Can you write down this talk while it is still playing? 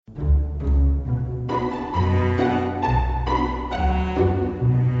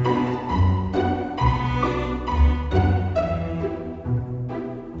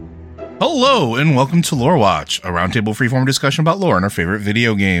Hello, and welcome to Lore Watch, a roundtable freeform discussion about lore and our favorite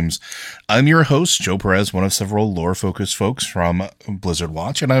video games. I'm your host, Joe Perez, one of several lore-focused folks from Blizzard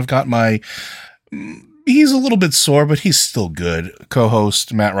Watch, and I've got my, he's a little bit sore, but he's still good,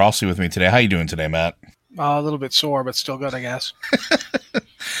 co-host Matt Rossi with me today. How you doing today, Matt? A little bit sore, but still good, I guess.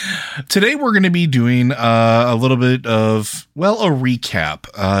 Today we're going to be doing a little bit of, a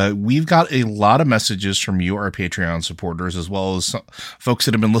recap. We've got a lot of messages from you, our Patreon supporters, as well as folks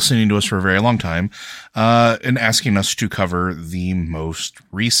that have been listening to us for a very long time, and asking us to cover the most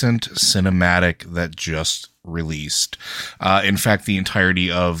recent cinematic that just released. In fact, the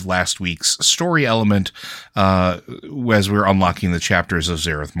entirety of last week's story element, as we were unlocking the chapters of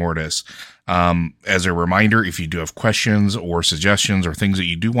Zereth Mortis. As a reminder, if you do have questions or suggestions or things that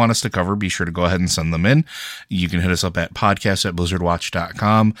you do want us to cover, be sure to go ahead and send them in. You can hit us up at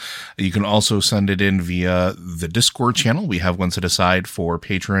podcast@blizzardwatch.com. You can also send it in via the Discord channel. We have one set aside for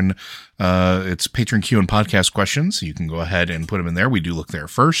patron. It's patron Q and podcast questions. You can go ahead and put them in there. We do look there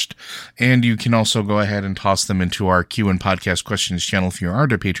first. And you can also go ahead and toss them into our Q and podcast questions channel if you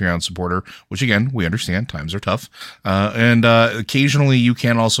aren't a Patreon supporter, which again, we understand times are tough. And occasionally you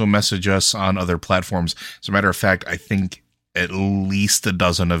can also message us on other platforms. As a matter of fact, I think at least a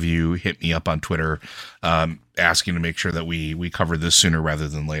dozen of you hit me up on Twitter, asking to make sure that we cover this sooner rather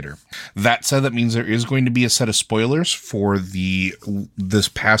than later. That said, that means there is going to be a set of spoilers for this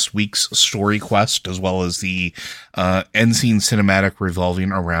past week's story quest, as well as the end scene cinematic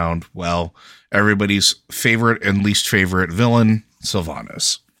revolving around, everybody's favorite and least favorite villain,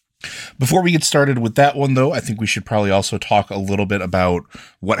 Sylvanas. Before we get started with that one, though, I think we should probably also talk a little bit about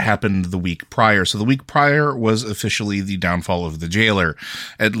what happened the week prior. So the week prior was officially the downfall of the jailer,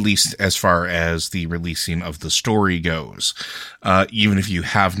 at least as far as the releasing of the story goes. Even if you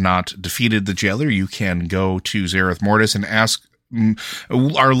have not defeated the jailer, you can go to Zereth Mortis and ask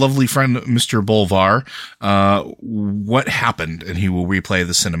our lovely friend, Mr. Bolvar, what happened, and he will replay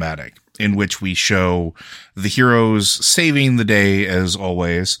the cinematic, in which we show the heroes saving the day as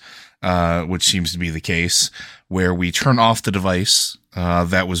always, which seems to be the case, where we turn off the device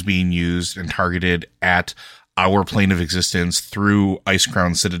that was being used and targeted at our plane of existence through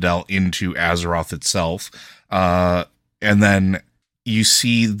Icecrown Citadel into Azeroth itself. And then you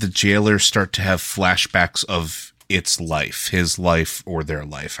see the jailer start to have flashbacks of its life, his life or their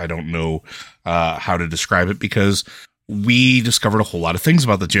life. I don't know how to describe it because we discovered a whole lot of things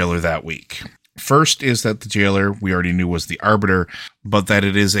about the jailer that week. First is that the jailer we already knew was the Arbiter, but that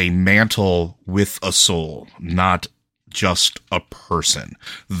it is a mantle with a soul, not just a person.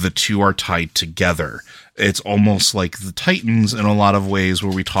 The two are tied together. It's almost like the Titans in a lot of ways,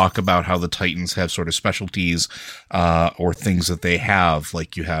 where we talk about how the Titans have sort of specialties or things that they have.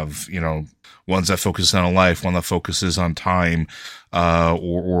 Like you have, ones that focus on a life, one that focuses on time,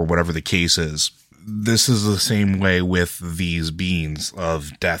 or whatever the case is. This is the same way with these beings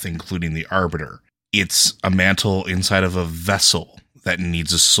of death, including the Arbiter. It's a mantle inside of a vessel that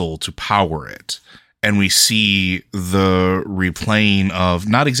needs a soul to power it. And we see the replaying of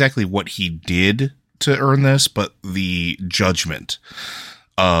not exactly what he did to earn this, but the judgment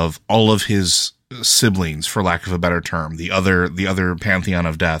of all of his siblings, for lack of a better term, the other pantheon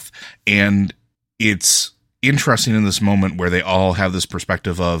of death. And it's interesting in this moment where they all have this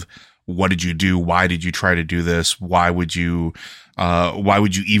perspective of, what did you do? Why did you try to do this? Why would you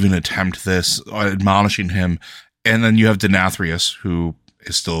even attempt this? Admonishing him. And then you have Denathrius, who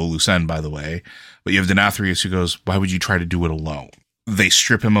is still a loose end, by the way, but you have Denathrius who goes, why would you try to do it alone? They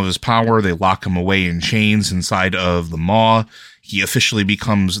strip him of his power. They lock him away in chains inside of the maw. He officially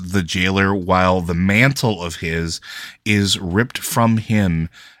becomes the jailer, while the mantle of his is ripped from him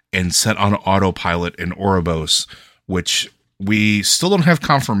and set on autopilot in Oribos, which we still don't have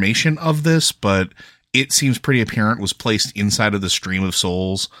confirmation of this, but it seems pretty apparent was placed inside of the stream of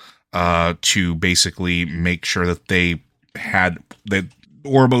souls to basically make sure that that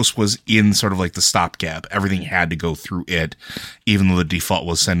Oribos was in sort of like the stopgap. Everything had to go through it, even though the default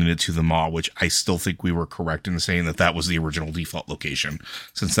was sending it to the maw, which I still think we were correct in saying that was the original default location,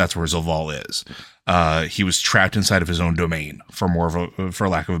 since that's where Zalval is. He was trapped inside of his own domain, for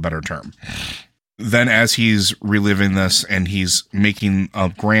lack of a better term. Then as he's reliving this and he's making a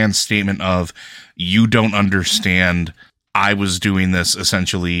grand statement of, you don't understand, I was doing this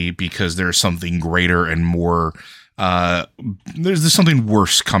essentially because there's something greater and more, there's something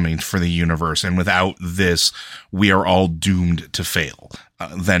worse coming for the universe. And without this, we are all doomed to fail.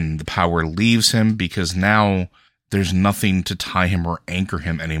 Then the power leaves him because now there's nothing to tie him or anchor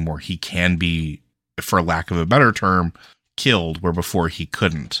him anymore. He can be, for lack of a better term, killed where before he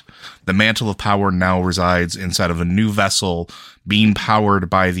couldn't. The mantle of power now resides inside of a new vessel being powered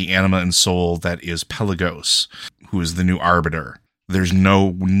by the anima and soul that is Pelagos, who is the new arbiter. There's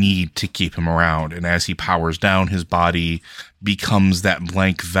no need to keep him around. And as he powers down, his body becomes that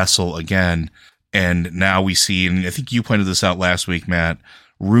blank vessel again. And now we see, and I think you pointed this out last week, Matt,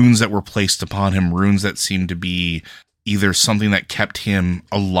 runes that were placed upon him, runes that seemed to be either something that kept him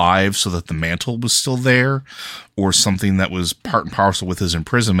alive so that the mantle was still there, or something that was part and parcel with his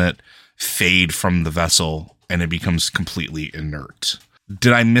imprisonment, fade from the vessel, and it becomes completely inert.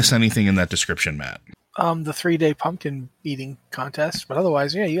 Did I miss anything in that description, Matt? The 3-day pumpkin eating contest, but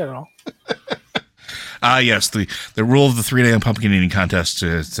otherwise, yeah, you got it all. Yes, the rule of the 3-day pumpkin eating contest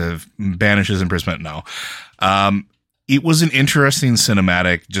to banish his imprisonment. No. It was an interesting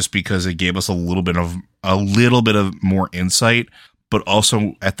cinematic just because it gave us a little bit of more insight, but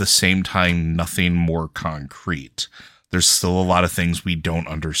also at the same time, nothing more concrete. There's still a lot of things we don't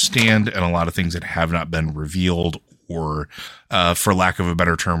understand and a lot of things that have not been revealed or, for lack of a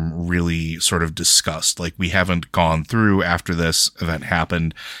better term, really sort of discussed. Like, we haven't gone through after this event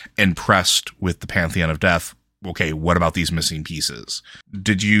happened and pressed with the Pantheon of Death. Okay, what about these missing pieces?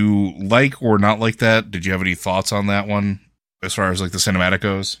 Did you like or not like that? Did you have any thoughts on that one as far as like the cinematic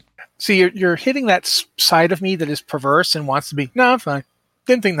goes? See, you're hitting that side of me that is perverse and wants to be, no, I'm fine.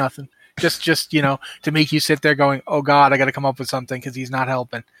 Didn't think nothing. Just to make you sit there going, oh God, I got to come up with something because he's not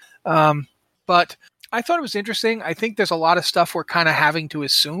helping. But I thought it was interesting. I think there's a lot of stuff we're kind of having to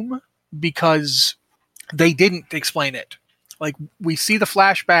assume because they didn't explain it. Like, we see the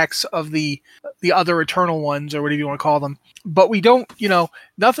flashbacks of the other Eternal ones, or whatever you want to call them, but we don't,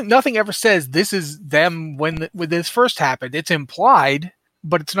 nothing ever says this is them when this first happened. It's implied,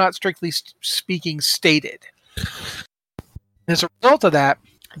 but it's not strictly speaking stated. As a result of that,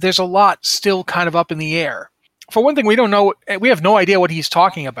 there's a lot still kind of up in the air. For one thing, we don't know, we have no idea what he's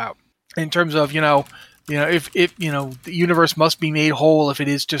talking about in terms of, if the universe must be made whole if it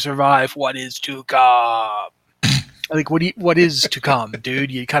is to survive, what is to come? Like, what is to come, dude?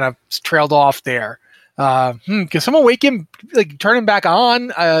 You kind of trailed off there. Can someone wake him, like, turn him back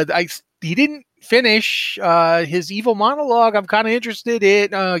on? He didn't finish his evil monologue. I'm kind of interested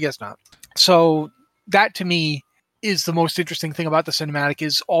in. I guess not. So that, to me, is the most interesting thing about the cinematic,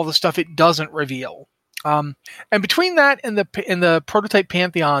 is all the stuff it doesn't reveal. And between that and the prototype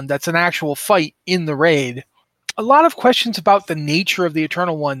Pantheon, that's an actual fight in the raid, a lot of questions about the nature of the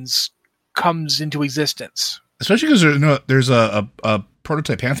Eternal Ones comes into existence. Especially because there's a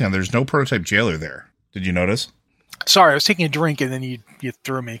prototype Pantheon. There's no prototype jailer there. Did you notice? Sorry, I was taking a drink and then you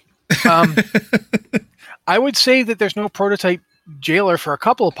threw me. I would say that there's no prototype jailer for a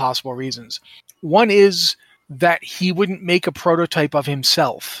couple of possible reasons. One is that he wouldn't make a prototype of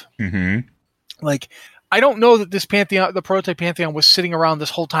himself. Mm-hmm. Like, I don't know that this Pantheon, the prototype Pantheon, was sitting around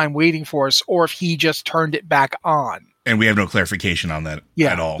this whole time waiting for us, or if he just turned it back on. And we have no clarification on that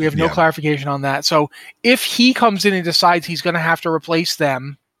at all. We have no clarification on that. So if he comes in and decides he's going to have to replace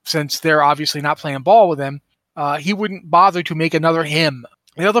them, since they're obviously not playing ball with him, he wouldn't bother to make another him.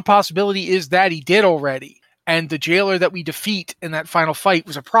 The other possibility is that he did already, and the jailer that we defeat in that final fight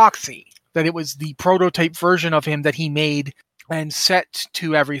was a proxy, that it was the prototype version of him that he made and set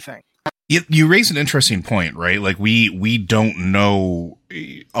to everything. You raise an interesting point, right? Like, we don't know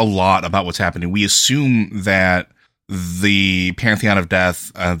a lot about what's happening. We assume that the Pantheon of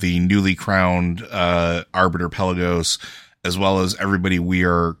Death, the newly crowned Arbiter Pelagos, as well as everybody we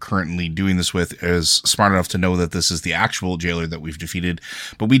are currently doing this with, is smart enough to know that this is the actual jailer that we've defeated,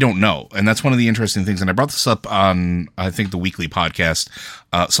 but we don't know. And that's one of the interesting things. And I brought this up on, I think, the weekly podcast.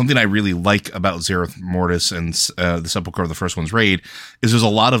 Something I really like about Zereth Mortis and the Sepulchre of the First One's raid is there's a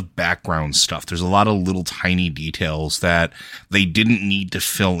lot of background stuff. There's a lot of little tiny details that they didn't need to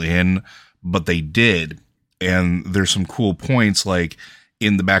fill in, but they did. And there's some cool points, like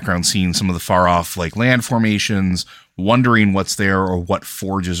in the background seeing some of the far off, like, land formations, wondering what's there or what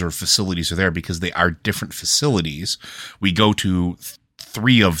forges or facilities are there, because they are different facilities. We go to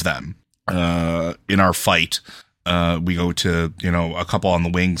 3 of them in our fight. We go to, a couple on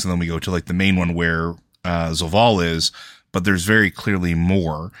the wings, and then we go to, like, the main one where Zoval is, but there's very clearly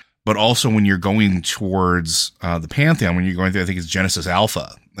more. But also when you're going towards the Pantheon, when you're going through, I think it's Genesis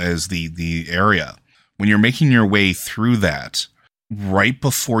Alpha is the area. When you're making your way through that, right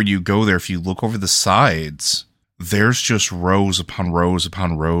before you go there, if you look over the sides, there's just rows upon rows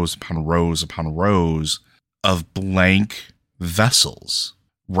upon rows upon rows upon rows of blank vessels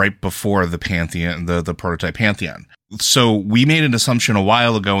right before the Pantheon, the prototype Pantheon. So we made an assumption a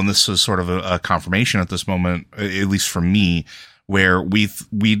while ago, and this is sort of a confirmation at this moment, at least for me, where we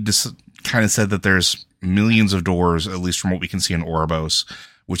just kind of said that there's millions of doors, at least from what we can see in Oribos,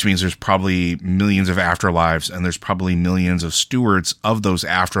 which means there's probably millions of afterlives, and there's probably millions of stewards of those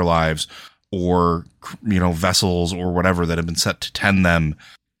afterlives, or, vessels or whatever that have been set to tend them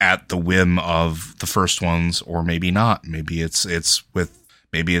at the whim of the first ones, or maybe not. Maybe it's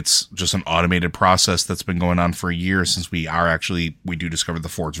just an automated process that's been going on for a year, since we do discover the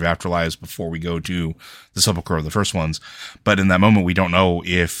Forge of Afterlives before we go to the sepulcher of the first ones. But in that moment, we don't know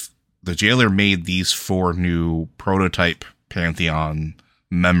if the jailer made these 4 new prototype Pantheon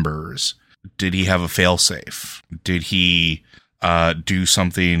members. Did he have a failsafe? Did he do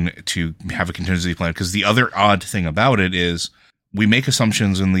something to have a contingency plan? Because the other odd thing about it is we make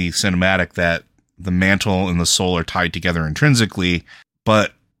assumptions in the cinematic that the mantle and the soul are tied together intrinsically,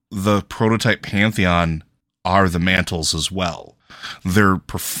 but the prototype Pantheon are the mantles as well. They're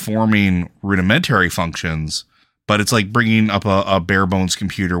performing rudimentary functions, but it's like bringing up a bare bones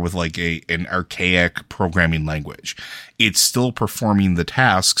computer with like an archaic programming language. It's still performing the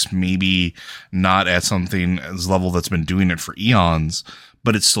tasks, maybe not at something as level that's been doing it for eons,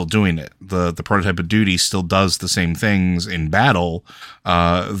 but it's still doing it. The prototype of duty still does the same things in battle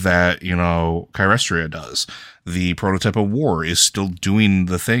that Chirestria does. The prototype of war is still doing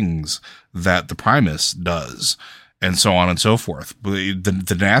the things that the Primus does, and so on and so forth. The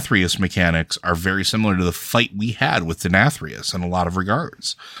Denathrius mechanics are very similar to the fight we had with Denathrius in a lot of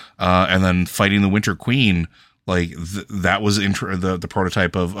regards. And then fighting the Winter Queen, like that was the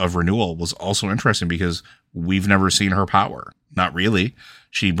prototype of renewal was also interesting, because we've never seen her power. Not really.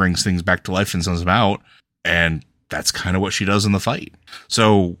 She brings things back to life and sends them out, and that's kind of what she does in the fight.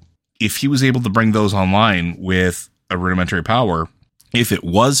 So if he was able to bring those online with a rudimentary power, if it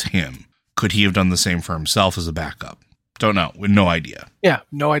was him, could he have done the same for himself as a backup? Don't know. With no idea. Yeah,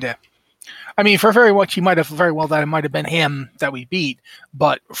 no idea. I mean, for very much, he might have very well that it might have been him that we beat,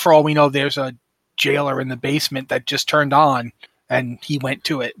 but for all we know, there's a jailer in the basement that just turned on and he went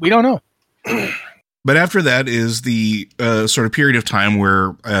to it. We don't know. But after that is the sort of period of time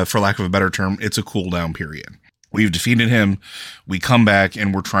where, for lack of a better term, it's a cooldown period. We've defeated him. We come back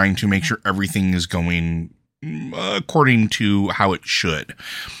and we're trying to make sure everything is going according to how it should.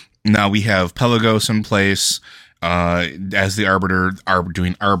 Now we have Pelagos in place as the Arbiter,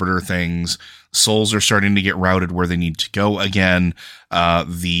 doing Arbiter things. Souls are starting to get routed where they need to go again.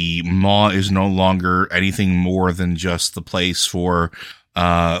 The Maw is no longer anything more than just the place for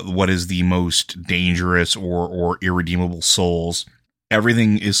what is the most dangerous or irredeemable souls.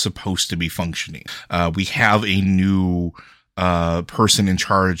 Everything is supposed to be functioning. We have a new person in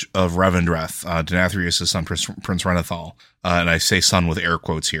charge of Revendreth, Denathrius' son, Prince Renethal, and I say son with air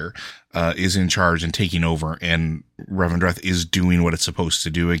quotes here, is in charge and taking over, and Revendreth is doing what it's supposed to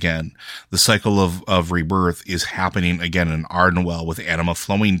do again. The cycle of rebirth is happening again in Ardenwell, with anima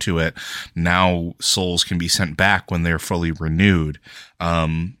flowing to it. Now souls can be sent back when they're fully renewed.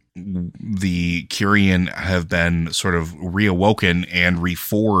 The Kyrian have been sort of reawoken and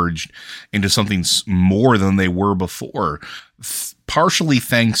reforged into something more than they were before, partially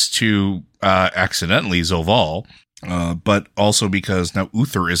thanks to accidentally Zoval, but also because now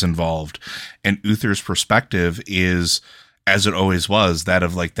Uther is involved, and Uther's perspective is, as it always was, that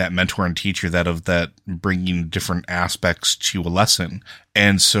of like that mentor and teacher, that bringing different aspects to a lesson.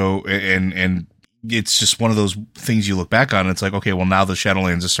 And so, and it's just one of those things you look back on and it's like, okay, well now the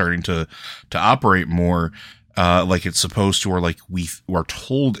Shadowlands is starting to operate more like it's supposed to, or like we are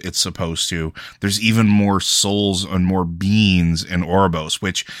told it's supposed to. There's even more souls and more beings in Oribos,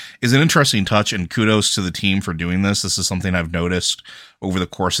 which is an interesting touch, and kudos to the team for doing this. This is something I've noticed over the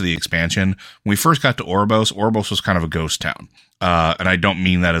course of the expansion. When we first got to Oribos was kind of a ghost town. And I don't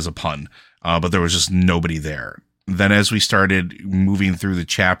mean that as a pun, but there was just nobody there. Then as we started moving through the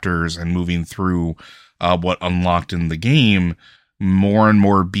chapters and moving through what unlocked in the game, more and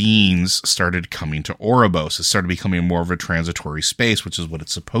more beings started coming to Oribos. It started becoming more of a transitory space, which is what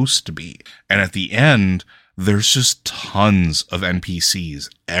it's supposed to be. And at the end, there's just tons of NPCs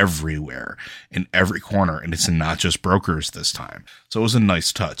everywhere, in every corner, and it's not just brokers this time. So it was a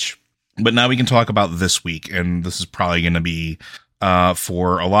nice touch. But now we can talk about this week, and this is probably going to be,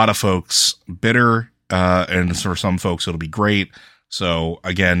 for a lot of folks, bitter, and for some folks, it'll be great. So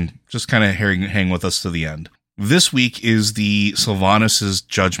again, just kind of hang with us to the end. This week is the Sylvanas'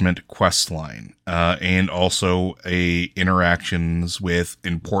 Judgment quest line, and also interactions with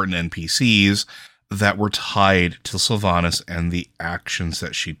important NPCs that were tied to Sylvanas and the actions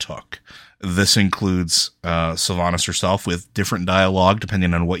that she took. This includes Sylvanas herself with different dialogue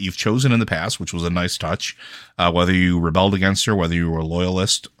depending on what you've chosen in the past, which was a nice touch. Whether you rebelled against her, whether you were a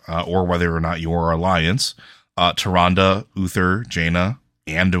loyalist, or whether or not you were alliance. Tyrande, Uther, Jaina,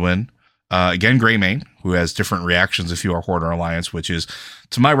 Anduin, Again, Greymane, who has different reactions if you are Horde or Alliance, which is,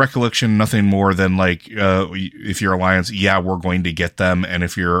 to my recollection, nothing more than like, if you're Alliance, yeah, we're going to get them. And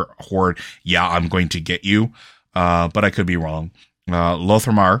if you're Horde, yeah, I'm going to get you. But I could be wrong.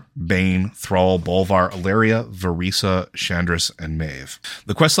 Lotharmar, Bane, Thrall, Bolvar, Ilaria, Varisa, Chandris, and Maeve.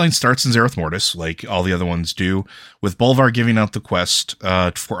 The questline starts in Zereth Mortis, like all the other ones do, with Bolvar giving out the quest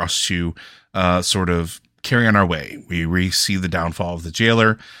for us to sort of carry on our way. We see the downfall of the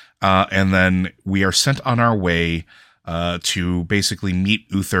jailer, and then we are sent on our way to basically meet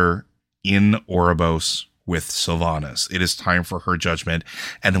Uther in Oribos with Sylvanas. It is time for her judgment,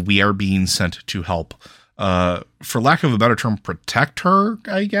 and we are being sent to help, for lack of a better term, protect her,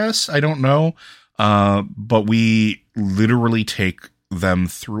 I guess. I don't know. But we literally take them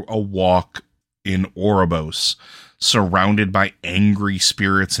through a walk in Oribos, surrounded by angry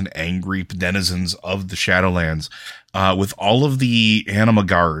spirits and angry denizens of the Shadowlands, with all of the anima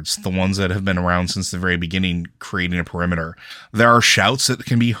guards, the ones that have been around since the very beginning, creating a perimeter. There are shouts that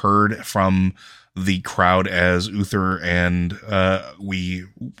can be heard from the crowd as Uther and we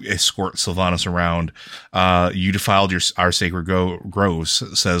escort Sylvanas around. You defiled our sacred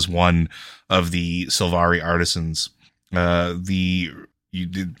groves, says one of the Sylvari artisans. You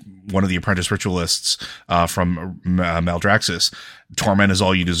did one of the apprentice ritualists from Maldraxxus. Torment is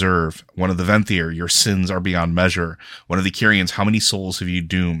all you deserve. One of the Venthyr, your sins are beyond measure. One of the Kyrians, how many souls have you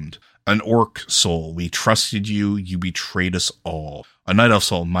doomed? An orc soul, we trusted you, you betrayed us all. A night elf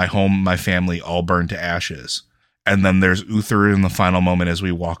soul, my home, my family, all burned to ashes. And then there's Uther in the final moment as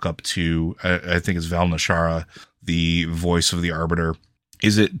we walk up to, I think it's Valnashara, the voice of the Arbiter.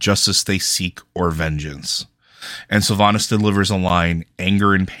 Is it justice they seek or vengeance? And Sylvanas delivers a line,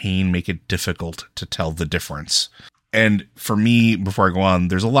 anger and pain make it difficult to tell the difference. And for me, before I go on,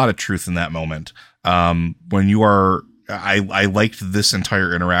 there's a lot of truth in that moment. When you are, I liked this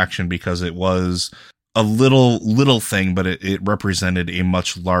entire interaction because it was a little thing, but it represented a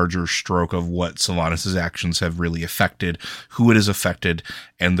much larger stroke of what Sylvanas' actions have really affected, who it has affected,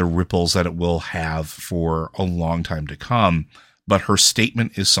 and the ripples that it will have for a long time to come. But her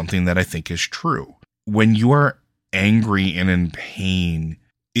statement is something that I think is true. When you are angry and in pain,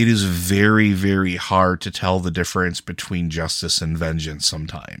 it is very, very hard to tell the difference between justice and vengeance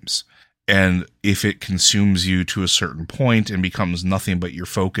sometimes. And if it consumes you to a certain point and becomes nothing but your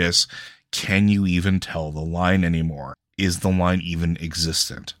focus, can you even tell the line anymore? Is the line even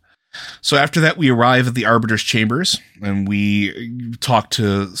existent? So after that, we arrive at the Arbiter's Chambers, and we talk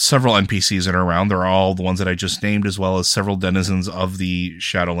to several NPCs that are around. They're all the ones that I just named, as well as several denizens of the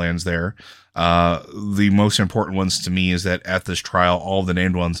Shadowlands there. The most important ones to me is that at this trial, all of the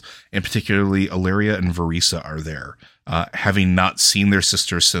named ones, and particularly Ilaria and Varisa, are there, having not seen their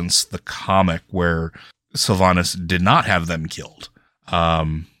sisters since the comic where Sylvanas did not have them killed.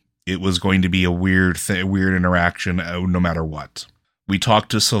 It was going to be a weird interaction, no matter what. We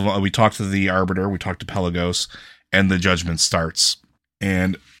talked to the Arbiter, we talked to Pelagos, and the judgment starts.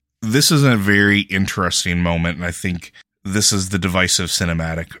 And this is a very interesting moment, and I think this is the divisive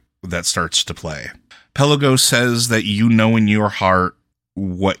cinematic that starts to play. Pelagos says that you know in your heart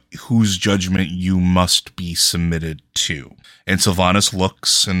whose judgment you must be submitted to. And Sylvanas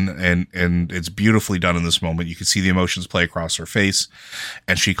looks, and it's beautifully done in this moment. You can see the emotions play across her face,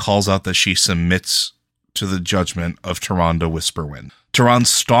 and she calls out that she submits to the judgment of Tyrande Whisperwind. Tyrande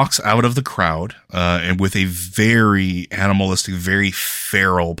stalks out of the crowd, and with a very animalistic, very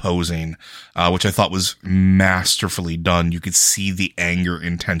feral posing, which I thought was masterfully done. You could see the anger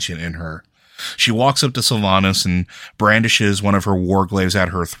and tension in her. She walks up to Sylvanas and brandishes one of her warglaives at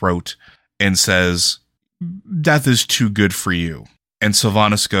her throat and says, "Death is too good for you." And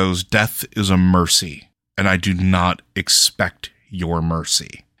Sylvanas goes, "Death is a mercy, and I do not expect your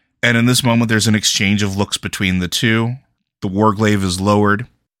mercy." And in this moment, there's an exchange of looks between the two. The warglaive is lowered,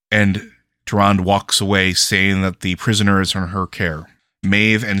 and Tyrande walks away, saying that the prisoner is in her care.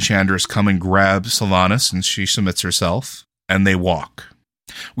 Maeve and Chandris come and grab Sylvanas, and she submits herself, and they walk.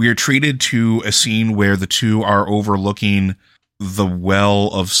 We are treated to a scene where the two are overlooking the well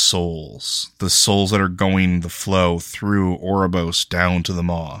of souls, the souls that are going the flow through Oribos down to the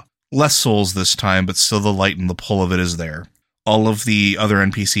Maw. Less souls this time, but still the light and the pull of it is there. All of the other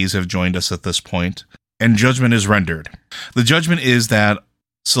NPCs have joined us at this point, and judgment is rendered. The judgment is that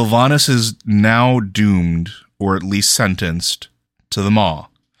Sylvanas is now doomed, or at least sentenced, to the Maw,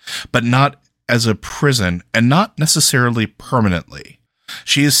 but not as a prison, and not necessarily permanently.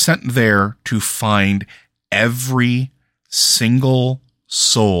 She is sent there to find every single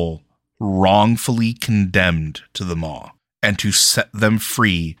soul wrongfully condemned to the Maw, and to set them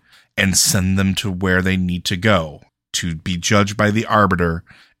free and send them to where they need to go, to be judged by the Arbiter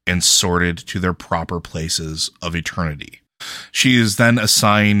and sorted to their proper places of eternity. She is then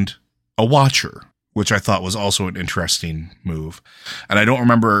assigned a watcher, which I thought was also an interesting move. And I don't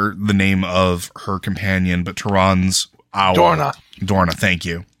remember the name of her companion, but Tehran's owl. Dorna, thank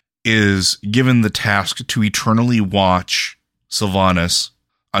you. Is given the task to eternally watch Sylvanas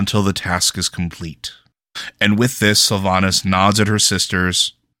until the task is complete. And with this, Sylvanas nods at her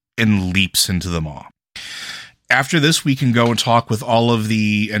sisters and leaps into the maw. After this, we can go and talk with all of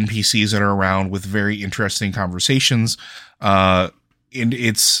the NPCs that are around with very interesting conversations. And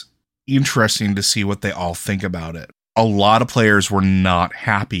it's interesting to see what they all think about it. A lot of players were not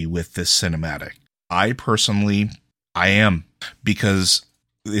happy with this cinematic. I am, because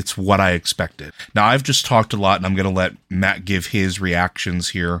it's what I expected. Now, I've just talked a lot, and I'm going to let Matt give his reactions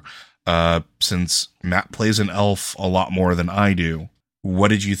here, since Matt plays an elf a lot more than I do. What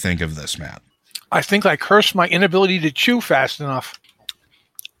did you think of this, Matt? I think I cursed my inability to chew fast enough.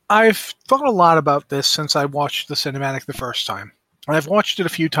 I've thought a lot about this since I watched the cinematic the first time. And I've watched it a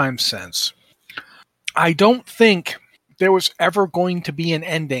few times since. I don't think there was ever going to be an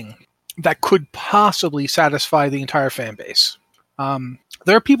ending that could possibly satisfy the entire fan base.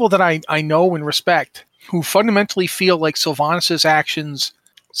 There are people that I know and respect who fundamentally feel like Sylvanas' actions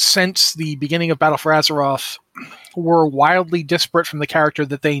since the beginning of Battle for Azeroth were wildly disparate from the character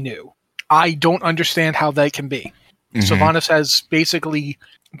that they knew. I don't understand how that can be. Mm-hmm. Sylvanas has basically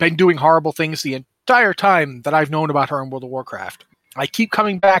been doing horrible things the entire time that I've known about her in World of Warcraft. I keep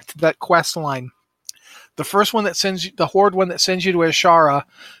coming back to that quest line. The first one that sends you, the Horde one that sends you to Ashara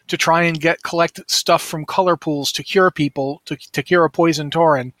to try and collect stuff from color pools to cure people, to cure a poison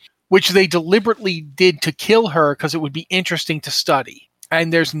Tauren, which they deliberately did to kill her because it would be interesting to study.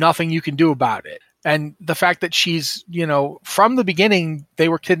 And there's nothing you can do about it. And the fact that she's, from the beginning, they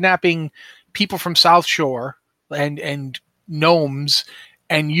were kidnapping people from South Shore and gnomes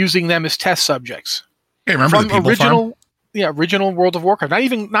and using them as test subjects. Hey, remember from the people farm? Yeah, original World of Warcraft.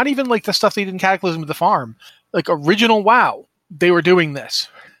 Not even like the stuff they did in Cataclysm with the farm. Like original WoW, they were doing this.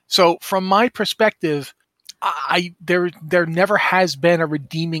 So from my perspective, there never has been a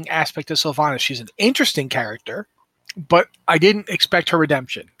redeeming aspect of Sylvanas. She's an interesting character, but I didn't expect her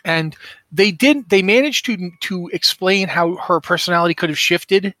redemption. And they managed to explain how her personality could have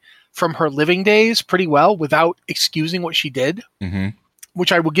shifted from her living days pretty well without excusing what she did,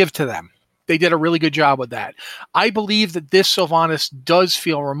 which I will give to them. They did a really good job with that. I believe that this Sylvanas does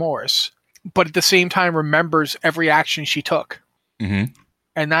feel remorse, but at the same time remembers every action she took. Mm-hmm.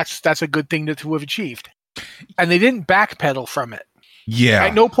 And that's a good thing to have achieved. And they didn't backpedal from it. Yeah.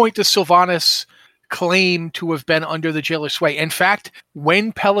 At no point does Sylvanas claim to have been under the jailer's sway. In fact,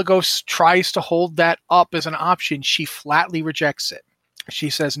 when Pelagos tries to hold that up as an option, she flatly rejects it. She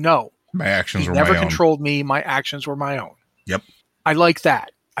says, no. My actions were my own. He never controlled me. My actions were my own. Yep. I like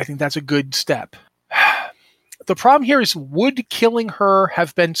that. I think that's a good step. The problem here is, would killing her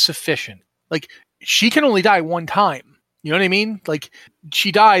have been sufficient? Like, she can only die one time. You know what I mean? Like,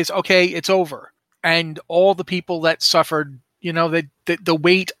 she dies, okay, it's over. And all the people that suffered, the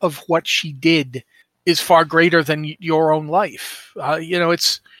weight of what she did is far greater than your own life.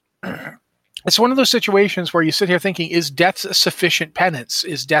 It's one of those situations where you sit here thinking, is death a sufficient penance?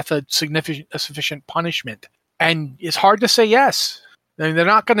 Is death a sufficient punishment? And it's hard to say yes. I mean, they're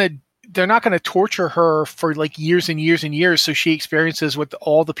not going to torture her for like years and years and years so she experiences what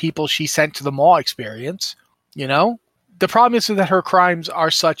all the people she sent to the maw experience. The problem is that her crimes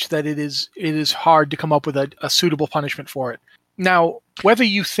are such that it is hard to come up with a suitable punishment for it. Now, whether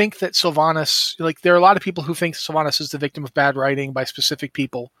you think that Sylvanas, there are a lot of people who think Sylvanas is the victim of bad writing by specific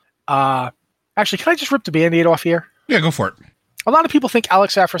people. Actually, can I just rip the Band-Aid off here? Yeah, go for it. A lot of people think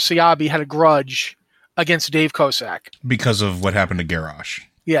Alex Afrasiabi had a grudge against Dave Kosak. Because of what happened to Garrosh.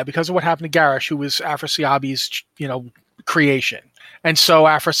 Yeah, because of what happened to Garrosh, who was Afrasiabi's, creation. And so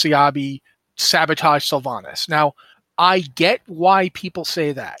Afrasiabi sabotaged Sylvanas. Now, I get why people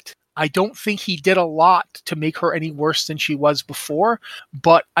say that. I don't think he did a lot to make her any worse than she was before,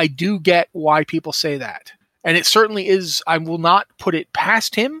 but I do get why people say that. And it certainly is, I will not put it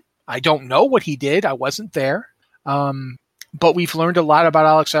past him. I don't know what he did. I wasn't there. But we've learned a lot about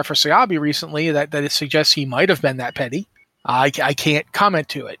Alex Afrasiabi recently that it suggests he might have been that petty. I can't comment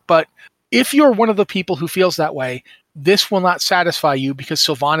to it. But if you're one of the people who feels that way, this will not satisfy you because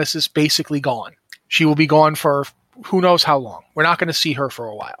Sylvanas is basically gone. She will be gone for who knows how long. We're not going to see her for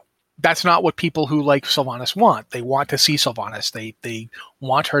a while. That's not what people who like Sylvanas want. They want to see Sylvanas. They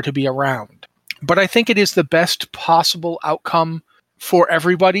want her to be around. But I think it is the best possible outcome for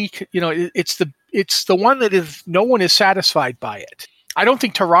everybody. It's the one that if no one is satisfied by it. I don't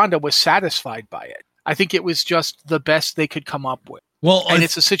think Tyrande was satisfied by it. I think it was just the best they could come up with. Well, and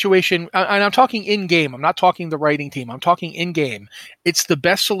it's a situation, and I'm talking in game. I'm not talking the writing team. I'm talking in game. It's the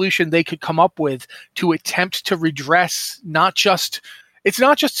best solution they could come up with to attempt to redress. It's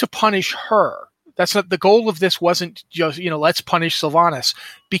not just to punish her. That's not the goal of this. Wasn't just let's punish Sylvanas,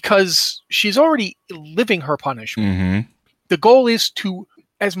 because she's already living her punishment. Mm-hmm. The goal is to,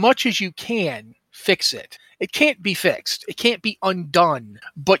 as much as you can, fix it. It can't be fixed. It can't be undone.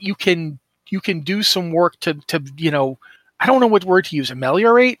 But you can do some work to I don't know what word to use.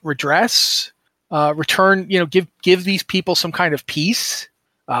 Ameliorate, redress, return. Give these people some kind of peace.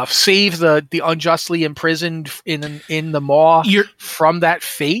 Save the unjustly imprisoned in the maw from that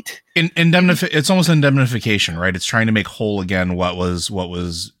fate. It's almost indemnification, right? It's trying to make whole again what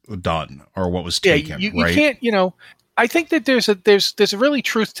was done or what was taken. You right? Can't. I think that there's a really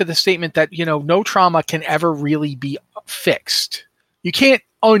truth to the statement that no trauma can ever really be fixed. You can't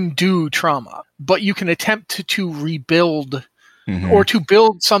undo trauma, but you can attempt to rebuild or to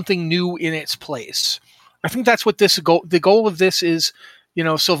build something new in its place. I think that's what the goal of this is.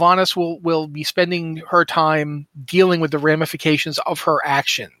 Sylvanas will be spending her time dealing with the ramifications of her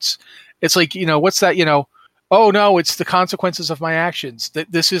actions. It's like, what's that, oh no, it's the consequences of my actions.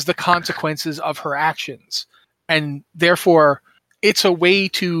 This is the consequences of her actions. And therefore it's a way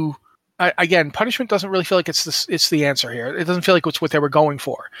to, again, punishment doesn't really feel like it's the answer here. It doesn't feel like it's what they were going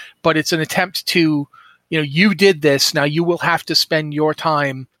for, but it's an attempt to, you did this. Now you will have to spend your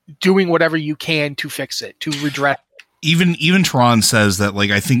time doing whatever you can to fix it, to redress it. Even Tehran says that, like,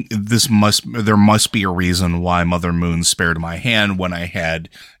 I think there must be a reason why Mother Moon spared my hand when I had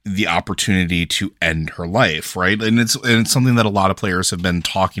the opportunity to end her life, right? And it's something that a lot of players have been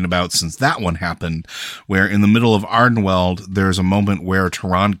talking about since that one happened, where in the middle of Ardenweld, there's a moment where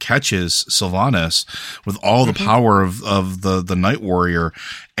Tehran catches Sylvanas with all the power of the Night Warrior,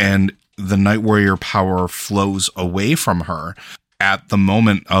 and the Night Warrior power flows away from her at the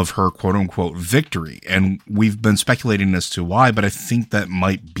moment of her quote unquote victory. And we've been speculating as to why, but I think that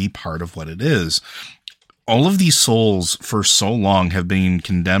might be part of what it is. All of these souls for so long have been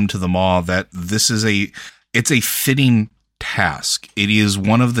condemned to the maw that it's a fitting task. It is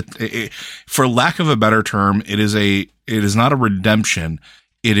one of for lack of a better term, it is not a redemption.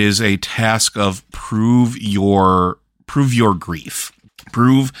 It is a task of prove your grief.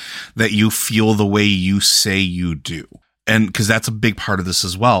 Prove that you feel the way you say you do. And because that's a big part of this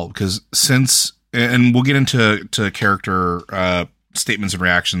as well, because and we'll get into character statements and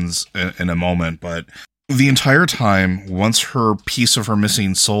reactions in a moment, but the entire time, once her piece of her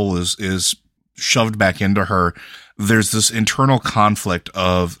missing soul is shoved back into her, there's this internal conflict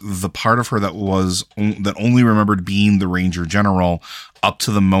of the part of her that only remembered being the Ranger General up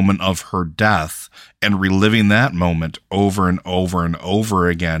to the moment of her death, and reliving that moment over and over and over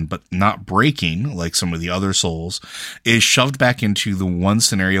again, but not breaking like some of the other souls, is shoved back into the one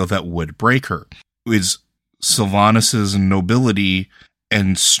scenario that would break her. Is Sylvanas's nobility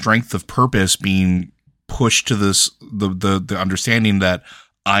and strength of purpose being pushed to the understanding that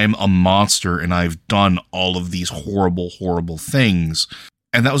I'm a monster and I've done all of these horrible, horrible things.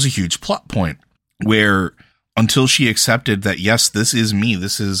 And that was a huge plot point where, until she accepted that, yes, this is me.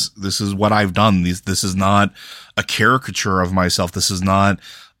 This is what I've done. This is not a caricature of myself. This is not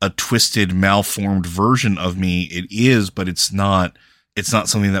a twisted, malformed version of me. It is, but it's not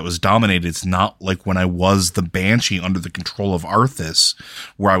something that was dominated. It's not like when I was the Banshee under the control of Arthas,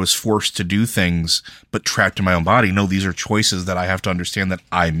 where I was forced to do things, but trapped in my own body. No, these are choices that I have to understand that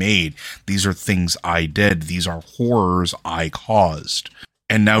I made. These are things I did. These are horrors I caused.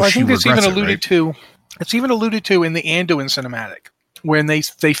 And now she regrets it, right? It's even alluded to in the Anduin cinematic, when they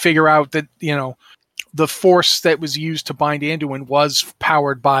figure out that, the force that was used to bind Anduin was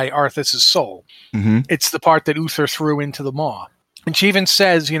powered by Arthas' soul. Mm-hmm. It's the part that Uther threw into the maw. And she even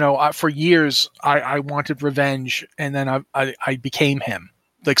says, for years I wanted revenge, and then I became him.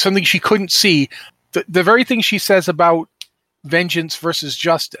 Like something she couldn't see. The very thing she says about vengeance versus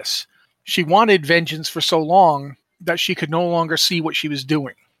justice. She wanted vengeance for so long that she could no longer see what she was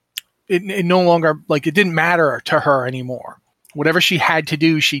doing. It no longer, it didn't matter to her anymore. Whatever she had to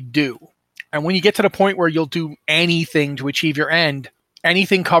do, she'd do. And when you get to the point where you'll do anything to achieve your end,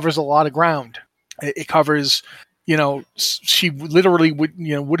 anything covers a lot of ground. It covers, she literally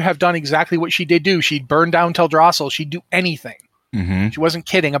would have done exactly what she did do. She'd burn down Teldrassil. She'd do anything. Mm-hmm. She wasn't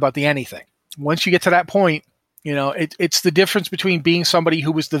kidding about the anything. Once you get to that point, it's the difference between being somebody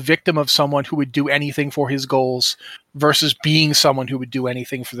who was the victim of someone who would do anything for his goals versus being someone who would do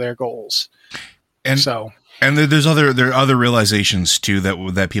anything for their goals. And there are other realizations too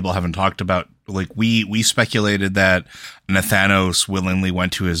that people haven't talked about. Like we speculated that Nathanos willingly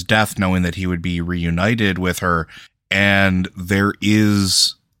went to his death knowing that he would be reunited with her. And there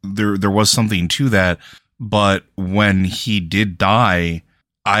was something to that. But when he did die,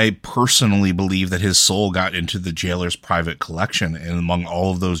 I personally believe that his soul got into the jailer's private collection, and among all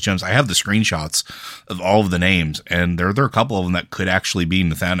of those gems, I have the screenshots of all of the names, and there are a couple of them that could actually be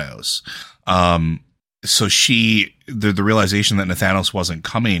Nathanos. So the realization that Nathanos wasn't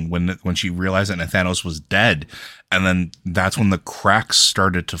coming when she realized that Nathanos was dead, and then that's when the cracks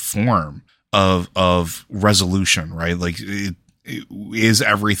started to form of resolution, right? Like, is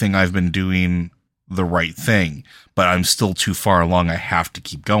everything I've been doing the right thing, but I'm still too far along. I have to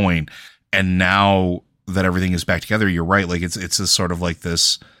keep going. And now that everything is back together, you're right. Like, it's a sort of like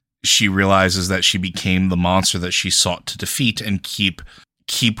this, she realizes that she became the monster that she sought to defeat and keep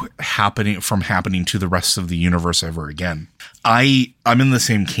happening to the rest of the universe ever again. I'm in the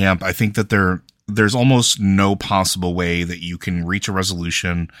same camp. I think that there's almost no possible way that you can reach a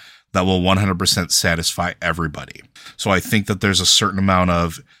resolution that will 100% satisfy everybody. So I think that there's a certain amount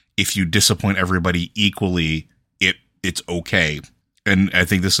of, if you disappoint everybody equally, it's okay. And I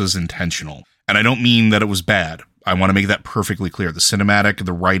think this is intentional. And I don't mean that it was bad. I want to make that perfectly clear. The cinematic,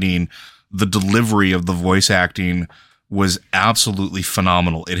 the writing, the delivery of the voice acting was absolutely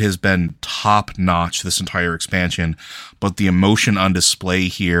phenomenal. It has been top notch this entire expansion, but the emotion on display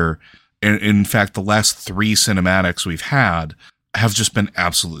here, and in fact, the last 3 cinematics we've had have just been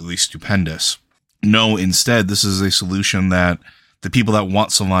absolutely stupendous. No, instead, this is a solution that the people that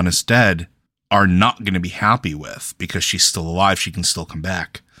want Sylvanas dead are not going to be happy with, because she's still alive. She can still come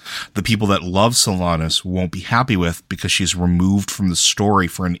back. The people that love Sylvanas won't be happy with, because she's removed from the story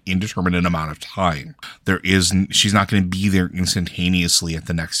for an indeterminate amount of time. She's not going to be there instantaneously at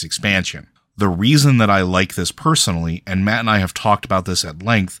the next expansion. The reason that I like this personally, and Matt and I have talked about this at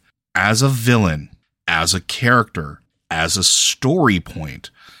length, as a villain, as a character, as a story point,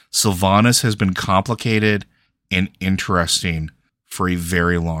 Sylvanas has been complicated and interesting for a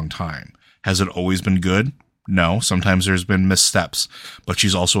very long time. Has it always been good? No, sometimes there's been missteps, but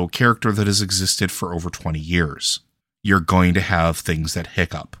she's also a character that has existed for over 20 years. You're going to have things that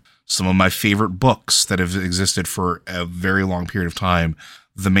hiccup. Some of my favorite books that have existed for a very long period of time,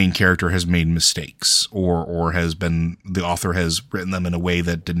 the main character has made mistakes, or the author has written them in a way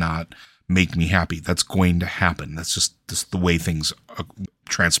that did not make me happy. That's going to happen. That's just the way things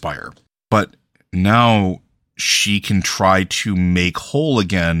transpire. But now she can try to make whole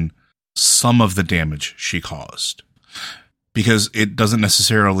again some of the damage she caused. Because it doesn't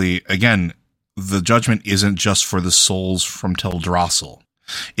necessarily, again, the judgment isn't just for the souls from Teldrassil.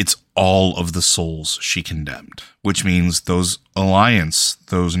 It's all of the souls she condemned, which means those Alliance,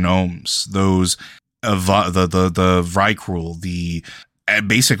 those gnomes, those the Vrykruel,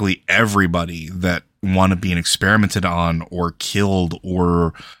 basically everybody that want to be experimented on or killed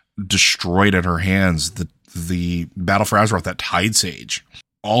or destroyed at her hands, the Battle for Azeroth, that Tide Sage,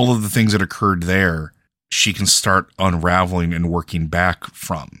 all of the things that occurred there, she can start unraveling and working back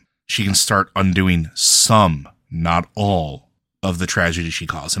from. She can start undoing some, not all, of the tragedy she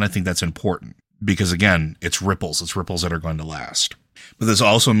caused. And I think that's important because, again, it's ripples that are going to last. But this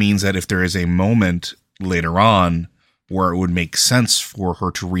also means that if there is a moment later on where it would make sense for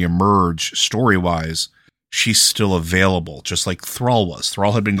her to reemerge story-wise, she's still available, just like Thrall was.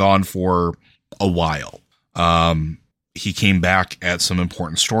 Thrall had been gone for a while. He came back at some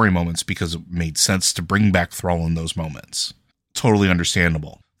important story moments because it made sense to bring back Thrall in those moments. Totally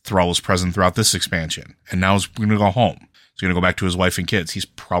understandable. Thrall was present throughout this expansion, and now he's going to go home. He's going to go back to his wife and kids. He's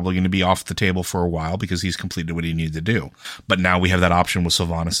probably going to be off the table for a while because he's completed what he needed to do. But now we have that option with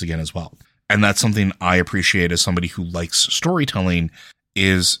Sylvanas again as well. And that's something I appreciate as somebody who likes storytelling,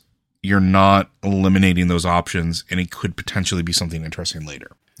 is you're not eliminating those options, and it could potentially be something interesting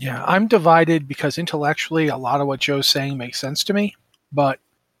later. Yeah, I'm divided because intellectually a lot of what Joe's saying makes sense to me, but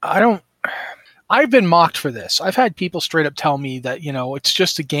I've been mocked for this. I've had people straight up tell me that, it's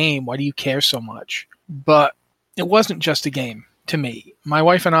just a game. Why do you care so much? But it wasn't just a game to me. My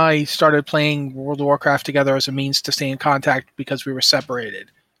wife and I started playing World of Warcraft together as a means to stay in contact because we were separated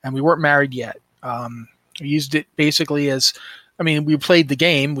and we weren't married yet. We used it basically we played the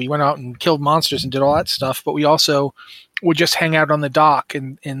game. We went out and killed monsters and did all that stuff, but we also would just hang out on the dock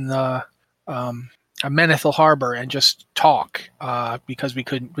in the Menethil Harbor and just talk because we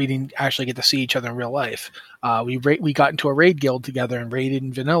didn't actually get to see each other in real life. We got into a raid guild together and raided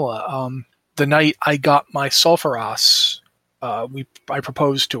in vanilla. The night I got my Sulfuras, I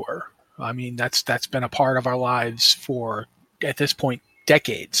proposed to her. I mean, that's been a part of our lives for, at this point,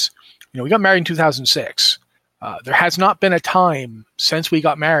 decades. We got married in 2006. There has not been a time since we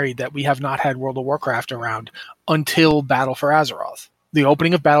got married that we have not had World of Warcraft around until Battle for Azeroth. The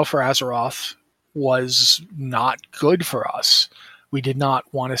opening of Battle for Azeroth was not good for us. We did not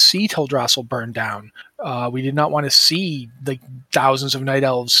want to see Teldrassil burn down. We did not want to see the thousands of night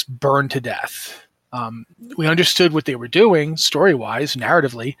elves burn to death. We understood what they were doing story-wise,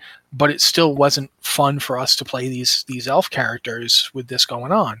 narratively, but it still wasn't fun for us to play these elf characters with this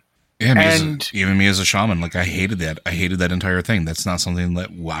going on. Yeah, and even me as a shaman, like I hated that. I hated that entire thing. That's not something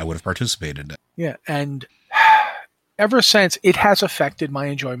that I would have participated in. Yeah, and ever since, it has affected my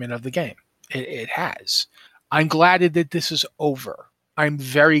enjoyment of the game. It has. I'm glad that this is over. I'm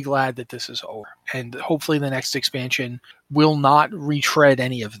very glad that this is over. And hopefully the next expansion will not retread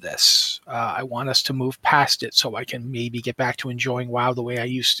any of this. I want us to move past it so I can maybe get back to enjoying WoW the way I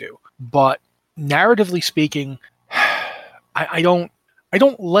used to. But narratively speaking, I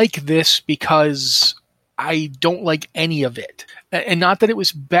don't like this because I don't like any of it. And not that it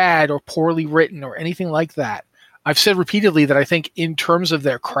was bad or poorly written or anything like that. I've said repeatedly that I think in terms of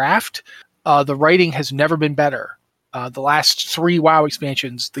their craft, the writing has never been better. The last 3 WoW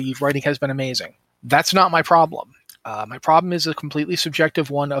expansions, the writing has been amazing. That's not my problem. My problem is a completely subjective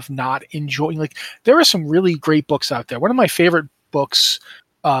one of not enjoying. Like, there are some really great books out there. One of my favorite books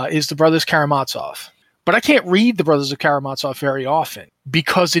is The Brothers Karamazov. But I can't read The Brothers of Karamazov very often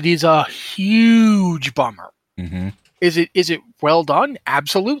because it is a huge bummer. Mm-hmm. Is it well done?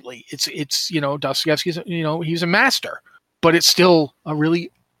 Absolutely. It's Dostoevsky's, he's a master, but it's still a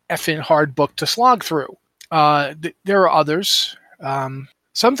really effing hard book to slog through. There are others.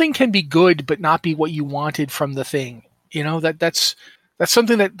 Something can be good, but not be what you wanted from the thing. That's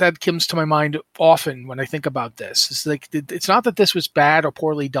something that comes to my mind often when I think about this. It's like, it's not that this was bad or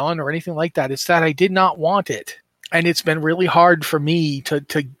poorly done or anything like that. It's that I did not want it. And it's been really hard for me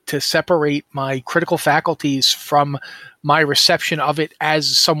to separate my critical faculties from my reception of it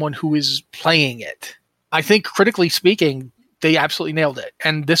as someone who is playing it. I think critically speaking, they absolutely nailed it.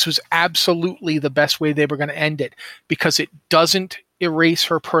 And this was absolutely the best way they were going to end it, because it doesn't erase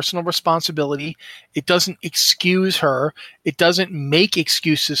her personal responsibility. It doesn't excuse her. It doesn't make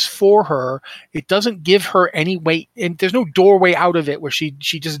excuses for her. It doesn't give her any way. And there's no doorway out of it where she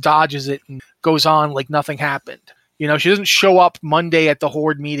just dodges it and goes on like nothing happened. She doesn't show up Monday at the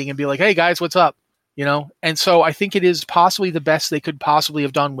Horde meeting and be like, hey guys, what's up? And so I think it is possibly the best they could possibly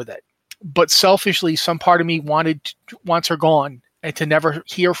have done with it. But selfishly, some part of me wants her gone and to never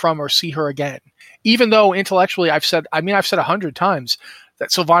hear from or see her again. Even though intellectually I've said 100 times that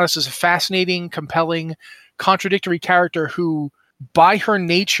Sylvanas is a fascinating, compelling, contradictory character who, by her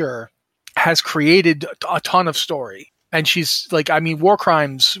nature, has created a ton of story. And she's like, War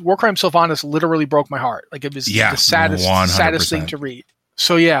Crimes Sylvanas literally broke my heart. Like, it was the saddest thing to read.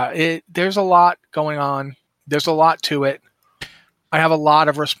 So yeah, there's a lot going on. There's a lot to it. I have a lot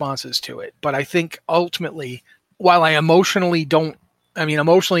of responses to it. But I think ultimately, while I emotionally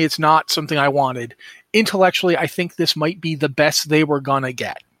it's not something I wanted. Intellectually, I think this might be the best they were going to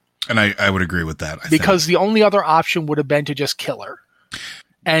get. And I would agree with that. Because the only other option would have been to just kill her.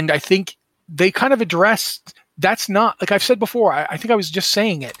 And I think they kind of addressed, that's not, like I've said before, I think I was just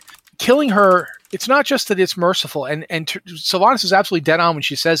saying it. Killing her, it's not just that it's merciful. And Sylvanas is absolutely dead on when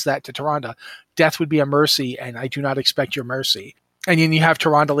she says that to Tyrande. Death would be a mercy, and I do not expect your mercy. And then you have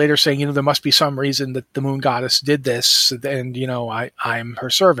Tyrande later saying, there must be some reason that the moon goddess did this, and, I'm her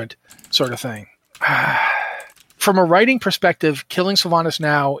servant, sort of thing. From a writing perspective, killing Sylvanas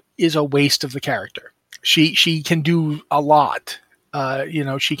now is a waste of the character. She can do a lot.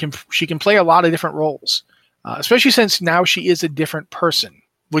 She can play a lot of different roles, especially since now she is a different person.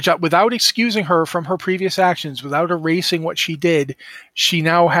 Which, without excusing her from her previous actions, without erasing what she did, she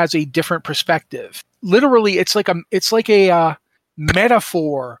now has a different perspective. Literally, it's like a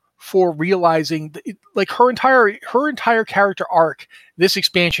metaphor for realizing like her entire character arc. This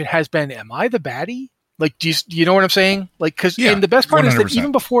expansion has been, am I the baddie? Like, do you know what I'm saying? Like, because and the best part 100%. Is that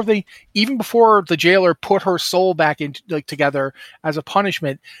even before the jailer put her soul back into together as a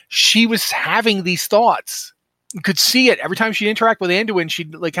punishment, she was having these thoughts. You could see it every time she'd interact with Anduin.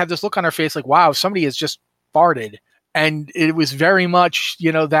 She'd like have this look on her face, like, wow, somebody has just farted. And it was very much,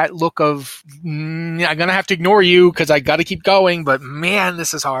 that look of, I'm going to have to ignore you because I got to keep going, but man,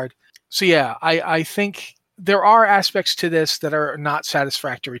 this is hard. So yeah, I think there are aspects to this that are not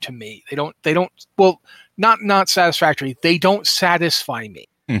satisfactory to me. Not satisfactory. They don't satisfy me.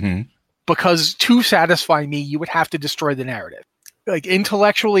 Mm-hmm. Because to satisfy me, you would have to destroy the narrative. Like,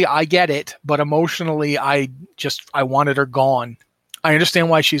 intellectually, I get it, but emotionally, I wanted her gone. I understand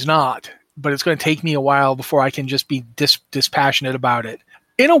why she's not, but it's going to take me a while before I can just be dispassionate about it.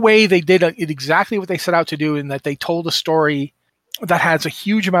 In a way, they did exactly what they set out to do, in that they told a story that has a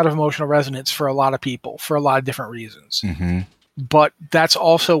huge amount of emotional resonance for a lot of people, for a lot of different reasons. Mm-hmm. But that's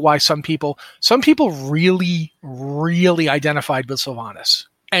also why some people really, really identified with Sylvanas.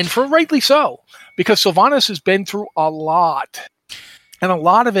 And for rightly so, because Sylvanas has been through a lot. And a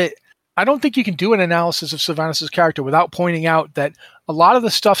lot of it, I don't think you can do an analysis of Sylvanas' character without pointing out that a lot of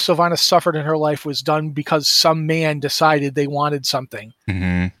the stuff Sylvanas suffered in her life was done because some man decided they wanted something.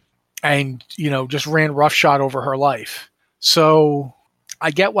 Mm-hmm. And, just ran roughshod over her life. So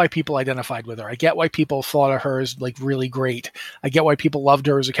I get why people identified with her. I get why people thought of her as like really great. I get why people loved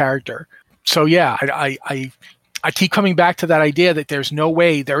her as a character. So yeah, I keep coming back to that idea that there is no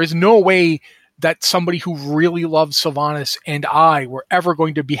way that somebody who really loves Sylvanas and I were ever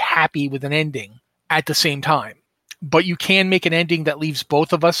going to be happy with an ending at the same time. But you can make an ending that leaves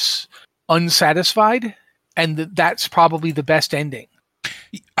both of us unsatisfied, and that's probably the best ending.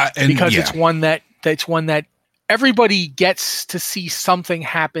 Because it's one that everybody gets to see something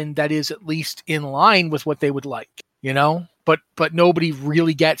happen that is at least in line with what they would like, but nobody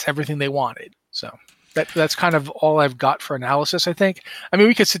really gets everything they wanted. So that's kind of all I've got for analysis, I think. I mean,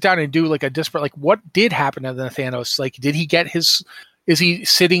 we could sit down and do like a disparate, like what did happen to Thanos? Like, did he get is he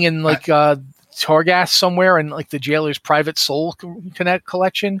sitting in like Torghast somewhere in like the jailer's private soul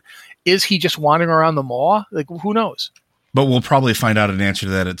collection? Is he just wandering around the Maw? Like, who knows? But we'll probably find out an answer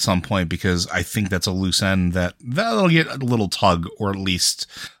to that at some point, because I think that's a loose end that'll get a little tug, or at least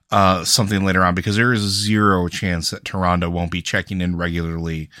something later on, because there is zero chance that Tyrande won't be checking in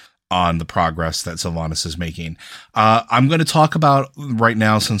regularly on the progress that Sylvanas is making. I'm going to talk about right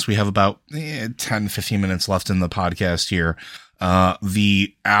now, since we have about 10, 15 minutes left in the podcast here,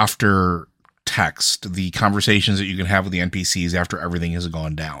 the after text, the conversations that you can have with the NPCs after everything has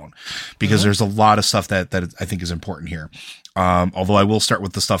gone down, because there's a lot of stuff that I think is important here. Although I will start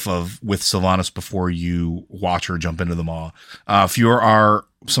with the stuff with Sylvanas before you watch her jump into the Maw. If you are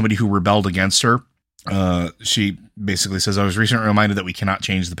somebody who rebelled against her, she basically says, I was recently reminded that we cannot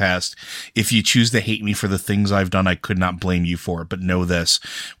change the past. If you choose to hate me for the things I've done, I could not blame you for it. But know this,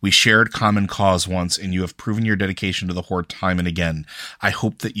 we shared common cause once, and you have proven your dedication to the Horde time and again. I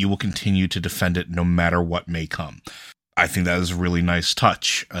hope that you will continue to defend it no matter what may come. I think that is a really nice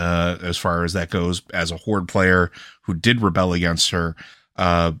touch, as far as that goes. As a Horde player who did rebel against her,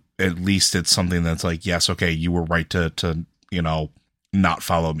 at least it's something that's like, yes, okay, you were right to not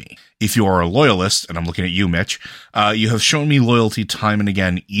follow me. If you are a loyalist, and I'm looking at you, Mitch, you have shown me loyalty time and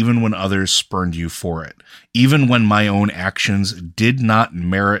again, even when others spurned you for it. Even when my own actions did not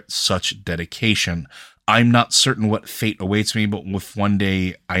merit such dedication. I'm not certain what fate awaits me, but if one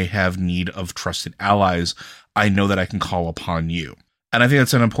day I have need of trusted allies, I know that I can call upon you. And I think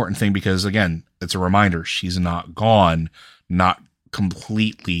that's an important thing, because again, it's a reminder. She's not gone, not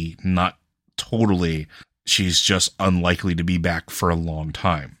completely, not totally. She's just unlikely to be back for a long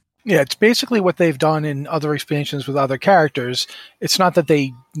time. Yeah, it's basically what they've done in other expansions with other characters. It's not that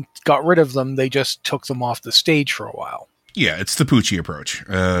they got rid of them, they just took them off the stage for a while. Yeah, it's the Poochie approach,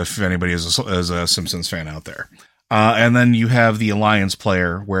 if anybody is a Simpsons fan out there. And then you have the Alliance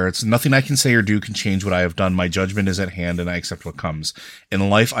player, where it's nothing I can say or do can change what I have done. My judgment is at hand, and I accept what comes.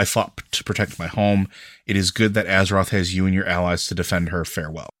 In life, I fought to protect my home. It is good that Azeroth has you and your allies to defend her.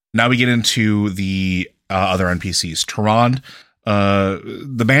 Farewell. Now we get into the other NPCs. Tyrande,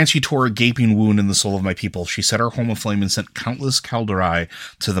 the Banshee tore a gaping wound in the soul of my people. She set her home aflame and sent countless Kaldorei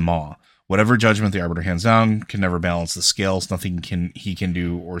to the Maw. Whatever judgment the Arbiter hands down can never balance the scales. Nothing he can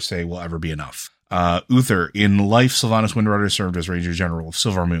do or say will ever be enough. Uther, in life, Sylvanas Windrider served as Ranger General of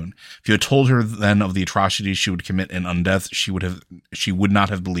Silvermoon. If you had told her then of the atrocities she would commit in Undeath, she would not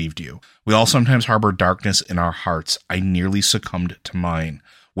have believed you. We all sometimes harbor darkness in our hearts. I nearly succumbed to mine.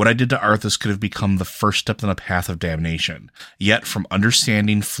 What I did to Arthas could have become the first step in a path of damnation. Yet from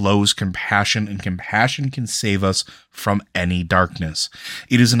understanding flows compassion, and compassion can save us from any darkness.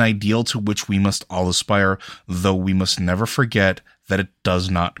 It is an ideal to which we must all aspire, though we must never forget that it does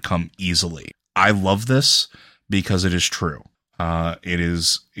not come easily. I love this because it is true. It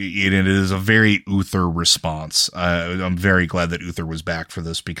is a very Uther response. I'm very glad that Uther was back for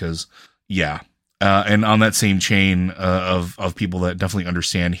this, because, yeah. And on that same chain of people that definitely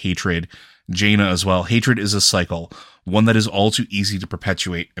understand hatred, Jaina as well. Hatred is a cycle, one that is all too easy to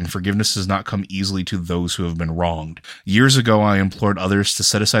perpetuate, and forgiveness does not come easily to those who have been wronged. Years ago, I implored others to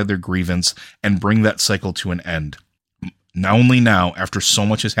set aside their grievance and bring that cycle to an end. Now, only now, after so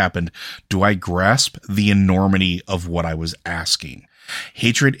much has happened, do I grasp the enormity of what I was asking.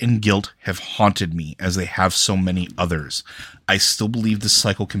 Hatred and guilt have haunted me, as they have so many others. I still believe this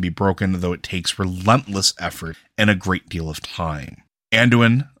cycle can be broken, though it takes relentless effort and a great deal of time.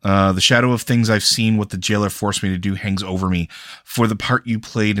 Anduin, the shadow of things I've seen what the jailer forced me to do hangs over me. For the part you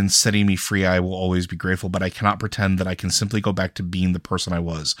played in setting me free, I will always be grateful, but I cannot pretend that I can simply go back to being the person I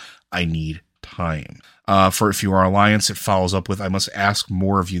was. I need time. For if you are Alliance, it follows up with, I must ask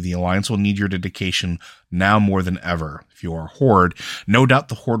more of you. The Alliance will need your dedication now more than ever. If you are Horde, no doubt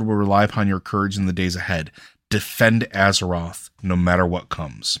the Horde will rely upon your courage in the days ahead. Defend Azeroth, no matter what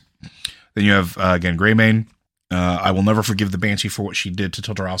comes. Then you have, again, Greymane. I will never forgive the Banshee for what she did to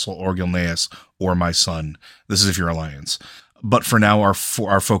Teldrassil or Gilneas or my son. This is if you're Alliance. But for now, our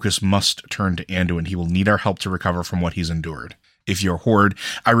focus must turn to Anduin. He will need our help to recover from what he's endured. If you're Horde,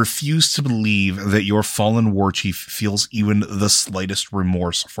 I refuse to believe that your fallen war chief feels even the slightest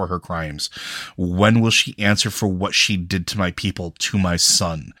remorse for her crimes. When will she answer for what she did to my people, to my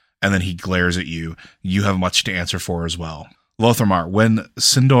son? And then he glares at you. You have much to answer for as well. Lotharmar, when we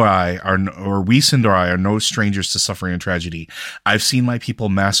Sindori are no strangers to suffering and tragedy. I've seen my people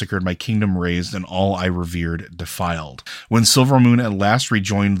massacred, my kingdom razed, and all I revered defiled. When Silvermoon at last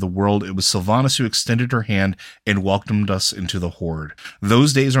rejoined the world, it was Sylvanas who extended her hand and welcomed us into the Horde.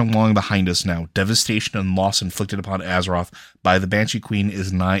 Those days are long behind us now. Devastation and loss inflicted upon Azeroth by the Banshee Queen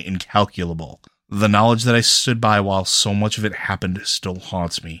is nigh incalculable. The knowledge that I stood by while so much of it happened still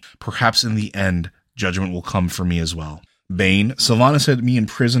haunts me. Perhaps in the end, judgment will come for me as well. Bane, Sylvanas had me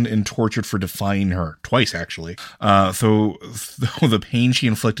imprisoned and tortured for defying her. Twice, actually. Though the pain she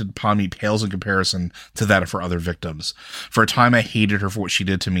inflicted upon me pales in comparison to that of her other victims. For a time I hated her for what she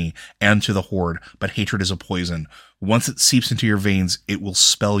did to me and to the Horde, but hatred is a poison. Once it seeps into your veins, it will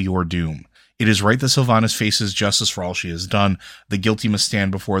spell your doom. It is right that Sylvanas faces justice for all she has done. The guilty must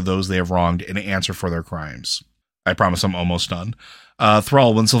stand before those they have wronged and answer for their crimes. I promise I'm almost done.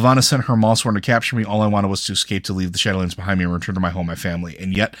 Thrall, when Sylvanas sent her Mawsworn to capture me, all I wanted was to escape, to leave the Shadowlands behind me and return to my home, my family.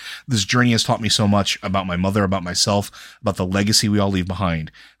 And yet, this journey has taught me so much about my mother, about myself, about the legacy we all leave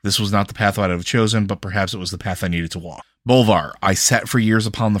behind. This was not the path I would have chosen, but perhaps it was the path I needed to walk. Bolvar, I sat for years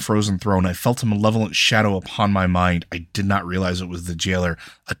upon the frozen throne. I felt a malevolent shadow upon my mind. I did not realize it was the jailer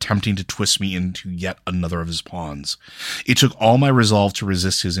attempting to twist me into yet another of his pawns. It took all my resolve to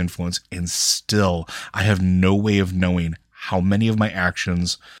resist his influence, and still I have no way of knowing how many of my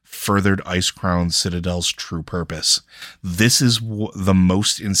actions furthered Icecrown Citadel's true purpose. This is the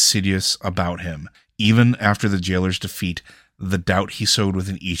most insidious about him. Even after the jailer's defeat, the doubt he sowed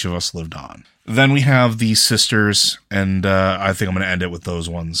within each of us lived on. Then we have the sisters, and I think I'm going to end it with those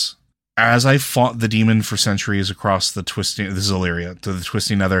ones. As I fought the demon for centuries across the twisting, this is Illyria, to the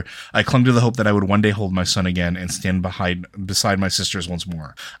twisting nether, I clung to the hope that I would one day hold my son again and stand beside my sisters once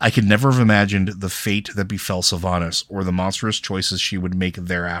more. I could never have imagined the fate that befell Sylvanas, or the monstrous choices she would make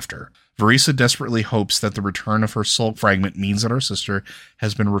thereafter. Verisa desperately hopes that the return of her soul fragment means that our sister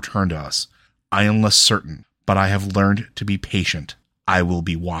has been returned to us. I am less certain, but I have learned to be patient. I will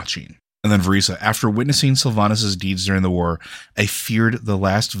be watching. And then Verisa, after witnessing Sylvanas' deeds during the war, I feared the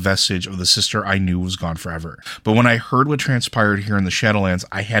last vestige of the sister I knew was gone forever. But when I heard what transpired here in the Shadowlands,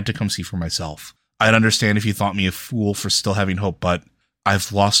 I had to come see for myself. I'd understand if you thought me a fool for still having hope, but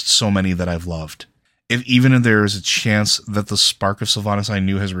I've lost so many that I've loved. If even if there is a chance that the spark of Sylvanas I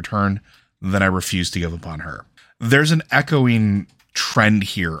knew has returned, then I refuse to give up on her. There's an echoing trend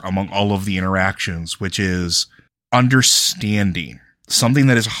here among all of the interactions, which is understanding. Something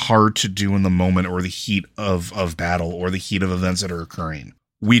that is hard to do in the moment or the heat of battle or the heat of events that are occurring.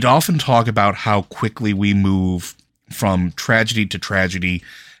 We'd often talk about how quickly we move from tragedy to tragedy,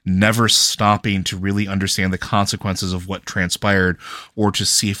 never stopping to really understand the consequences of what transpired or to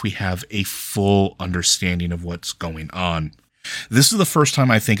see if we have a full understanding of what's going on. This is the first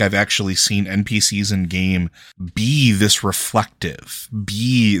time I think I've actually seen NPCs in game be this reflective,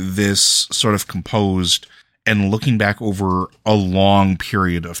 be this sort of composed, and looking back over a long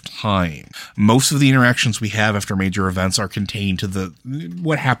period of time. Most of the interactions we have after major events are contained to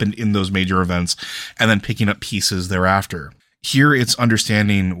what happened in those major events and then picking up pieces thereafter. Here it's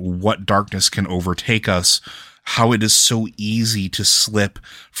understanding what darkness can overtake us, how it is so easy to slip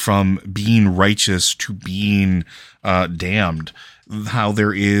from being righteous to being damned, how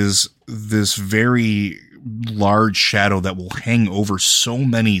there is this very large shadow that will hang over so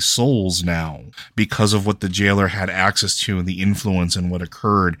many souls now because of what the jailer had access to and the influence and what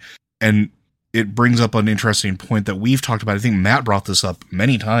occurred. And it brings up an interesting point that we've talked about. I think Matt brought this up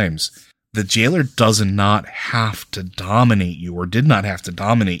many times. The jailer does not have to dominate you or did not have to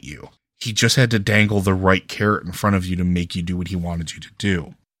dominate you. He just had to dangle the right carrot in front of you to make you do what he wanted you to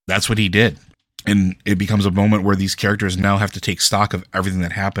do. That's what he did. And it becomes a moment where these characters now have to take stock of everything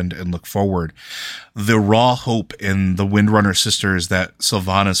that happened and look forward. The raw hope in the Windrunner sisters that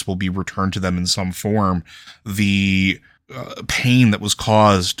Sylvanas will be returned to them in some form. The pain that was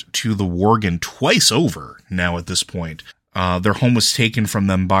caused to the Worgen twice over now at this point. Their home was taken from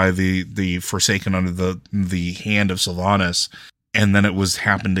them by the Forsaken under the hand of Sylvanas, and then it was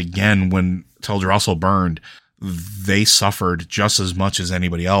happened again when Teldrassil burned. They suffered just as much as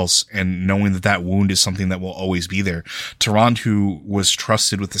anybody else, and knowing that wound is something that will always be there. Tyrande, who was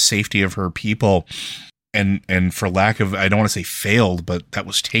trusted with the safety of her people, and for lack of, I don't want to say failed, but that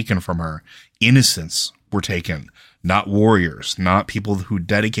was taken from her. Innocents were taken, not warriors, not people who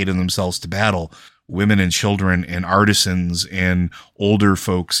dedicated themselves to battle, women and children and artisans and older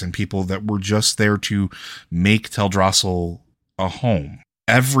folks and people that were just there to make Teldrassil a home.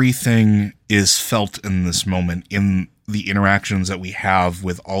 Everything is felt in this moment in the interactions that we have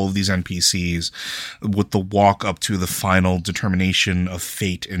with all of these NPCs, with the walk up to the final determination of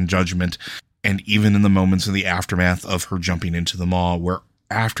fate and judgment, and even in the moments of the aftermath of her jumping into the maw, where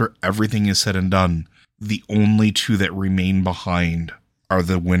after everything is said and done, the only two that remain behind are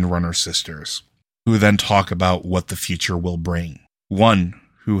the Windrunner sisters, who then talk about what the future will bring. One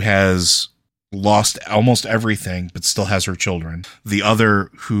who has lost almost everything, but still has her children. The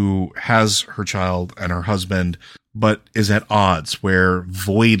other who has her child and her husband, but is at odds, where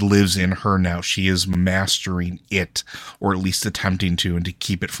void lives in her now. She is mastering it, or at least attempting to, and to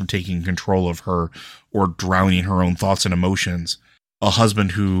keep it from taking control of her or drowning her own thoughts and emotions. A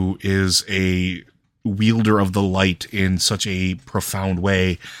husband who is a wielder of the light in such a profound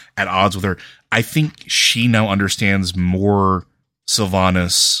way, at odds with her. I think she now understands more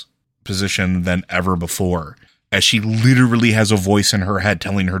Sylvanas' position than ever before, as she literally has a voice in her head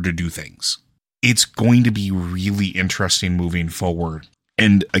telling her to do things. It's going to be really interesting moving forward.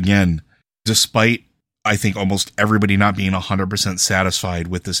 And again, despite, I think, almost everybody not being 100% satisfied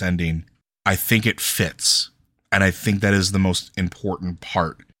with this ending, I think it fits. And I think that is the most important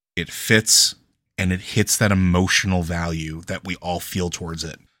part. It fits, and it hits that emotional value that we all feel towards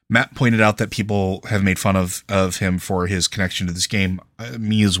it. Matt pointed out that people have made fun of him for his connection to this game.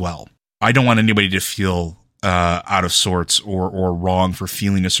 Me as well. I don't want anybody to feel out of sorts or wrong for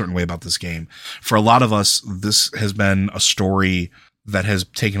feeling a certain way about this game. For a lot of us, this has been a story that has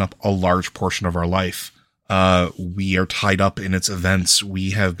taken up a large portion of our life. We are tied up in its events.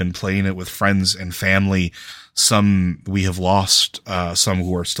 We have been playing it with friends and family. Some we have lost, some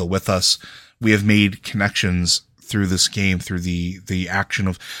who are still with us. We have made connections through this game, through the action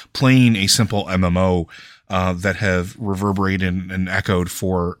of playing a simple MMO that have reverberated and echoed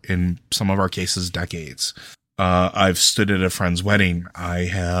for, in some of our cases, decades. I've stood at a friend's wedding. I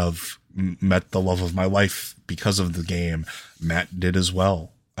have met the love of my life because of the game. Matt did as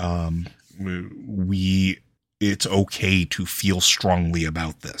well. It's okay to feel strongly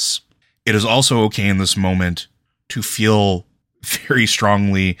about this. It is also okay in this moment to feel very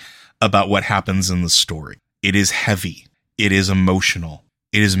strongly about what happens in the story. It is heavy. It is emotional.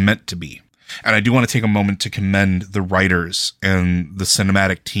 It is meant to be. And I do want to take a moment to commend the writers and the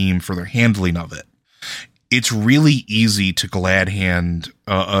cinematic team for their handling of it. It's really easy to glad hand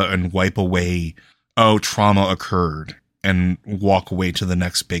and wipe away, oh, trauma occurred, and walk away to the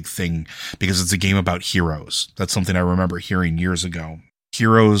next big thing, because it's a game about heroes. That's something I remember hearing years ago.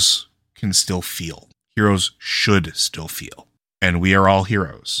 Heroes can still feel. Heroes should still feel. And we are all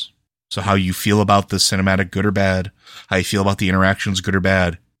heroes. So how you feel about the cinematic, good or bad, how you feel about the interactions, good or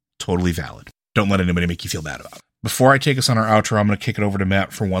bad, totally valid. Don't let anybody make you feel bad about it. Before I take us on our outro, I'm going to kick it over to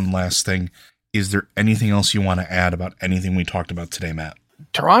Matt for one last thing. Is there anything else you want to add about anything we talked about today, Matt?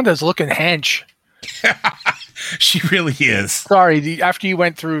 Tyranda's looking hench. She really is. Sorry, after you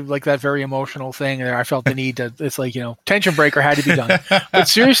went through like that very emotional thing there, I felt the need to, it's like, tension breaker had to be done. But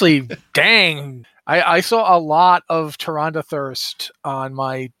seriously, dang. I saw a lot of Tyrande thirst on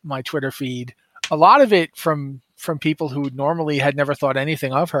my Twitter feed. A lot of it from people who normally had never thought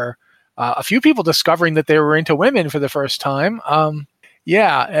anything of her. A few people discovering that they were into women for the first time.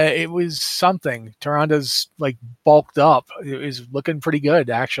 It was something. Tyranda's like bulked up. It was looking pretty good,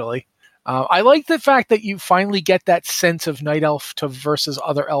 actually. I like the fact that you finally get that sense of night elf to versus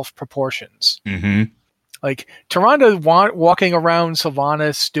other elf proportions. Mm-hmm. Like Tyrande walking around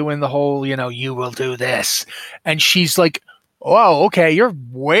Sylvanas doing the whole, you will do this. And she's like, oh, okay, you're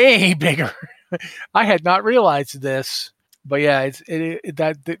way bigger. I had not realized this. But yeah, a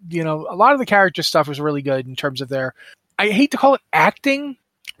lot of the character stuff was really good in terms of their, I hate to call it acting,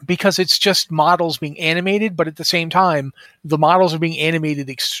 because it's just models being animated, but at the same time, the models are being animated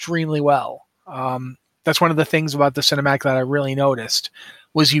extremely well. That's one of the things about the cinematic that I really noticed,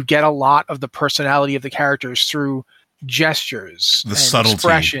 was you get a lot of the personality of the characters through gestures, the subtlety,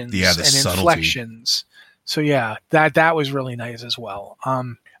 expressions, the and subtlety. inflections. So yeah, that was really nice as well.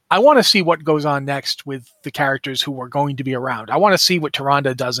 I want to see what goes on next with the characters who are going to be around. I want to see what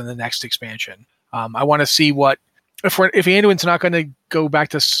Tyrande does in the next expansion. I want to see what if Anduin's not going to go back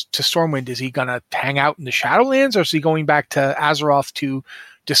to Stormwind, is he going to hang out in the Shadowlands, or is he going back to Azeroth to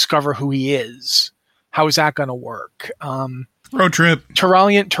discover who he is? How is that going to work? Road trip.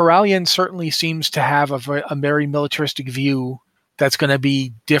 Turalyon certainly seems to have a very militaristic view that's going to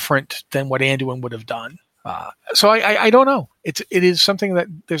be different than what Anduin would have done. So I don't know. It is something that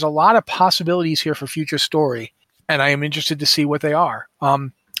there's a lot of possibilities here for future story, and I am interested to see what they are.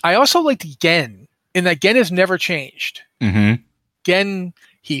 I also liked Gen, in that Gen has never changed. Mm-hmm. Gen,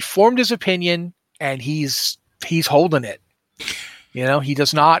 he formed his opinion, and he's holding it. You know,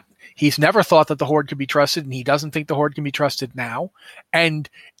 he's never thought that the Horde could be trusted, and he doesn't think the Horde can be trusted now. And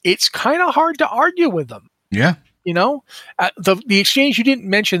it's kind of hard to argue with them. Yeah. You know, the exchange, you didn't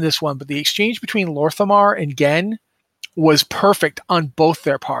mention this one, but the exchange between Lorthamar and Gen was perfect on both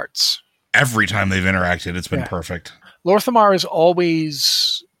their parts. Every time they've interacted, it's been perfect. Lorthamar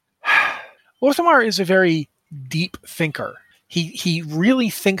is a very deep thinker. He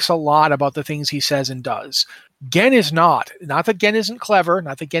really thinks a lot about the things he says and does. Gen is not. Not that Gen isn't clever,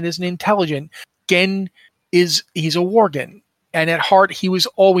 not that Gen isn't intelligent. He's a Worgen. And at heart, he was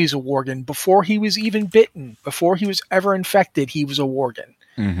always a Worgen. Before he was even bitten, before he was ever infected, he was a Worgen.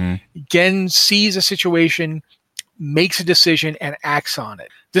 Mm-hmm. Gen sees a situation, makes a decision, and acts on it.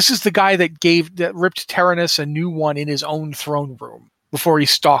 This is the guy that ripped Tyrannus a new one in his own throne room before he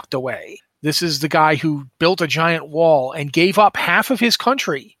stalked away. This is the guy who built a giant wall and gave up half of his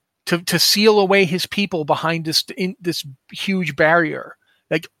country to seal away his people behind this huge barrier.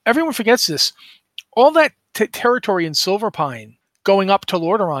 Like, everyone forgets this. All that territory in Silverpine going up to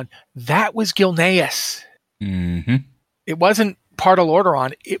Lordaeron, that was Gilneas. Mm-hmm. It wasn't part of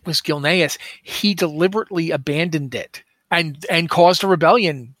Lordaeron. It was Gilneas. He deliberately abandoned it and caused a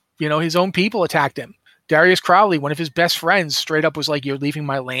rebellion. You know, his own people attacked him. Darius Crowley, one of his best friends, straight up was like, "You're leaving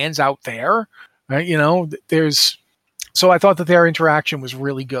my lands out there?" Right? You know, so I thought that their interaction was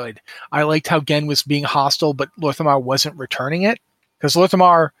really good. I liked how Gen was being hostile, but Lorthamar wasn't returning it, because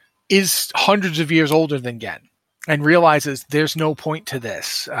Lorthamar is hundreds of years older than Gen and realizes there's no point to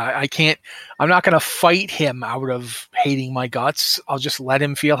this. I'm not going to fight him out of hating my guts. I'll just let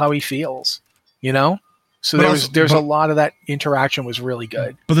him feel how he feels, you know? So there's a lot of that interaction was really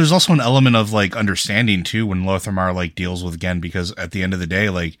good. But there's also an element of like understanding too when Lorthamar like deals with Gen, because at the end of the day,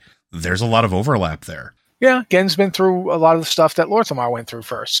 like there's a lot of overlap there. Yeah. Gen's been through a lot of the stuff that Lorthamar went through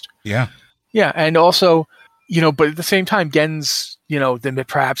first. Yeah. Yeah. And also, you know, but at the same time, Gen's, you know, then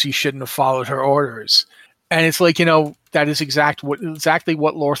perhaps he shouldn't have followed her orders. And it's like, you know, that is exactly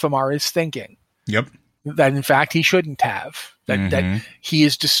what Lorthamar is thinking. Yep. That in fact he shouldn't have. That he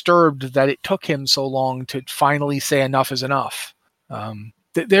is disturbed that it took him so long to finally say enough is enough.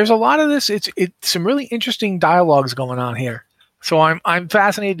 There's a lot of this. It's some really interesting dialogues going on here. So I'm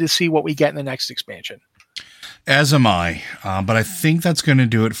fascinated to see what we get in the next expansion. As am I. But I think that's going to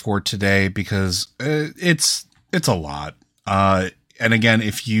do it for today, because it's a lot. And again,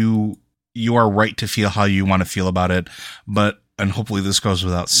 if you are right to feel how you want to feel about it, and hopefully this goes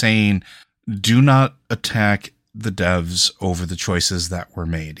without saying, do not attack the devs over the choices that were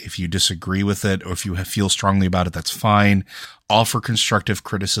made. If you disagree with it, or if you feel strongly about it, that's fine. Offer constructive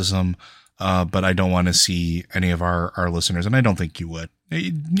criticism. But I don't want to see any of our listeners, and I don't think you would.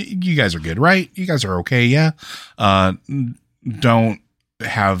 You guys are good, right? You guys are okay. Yeah. Don't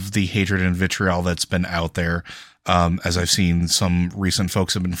have the hatred and vitriol that's been out there. As I've seen some recent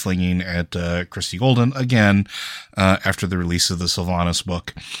folks have been flinging at Christy Golden again after the release of the Sylvanas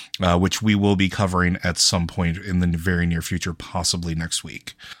book, which we will be covering at some point in the very near future, possibly next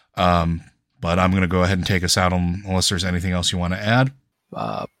week. But I'm going to go ahead and take us out unless there's anything else you want to add.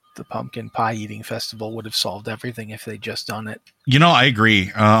 The pumpkin pie eating festival would have solved everything if they'd just done it. You know, I agree.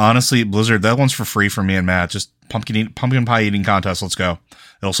 Honestly, Blizzard, that one's for free for me and Matt. Just pumpkin pie eating contest. Let's go.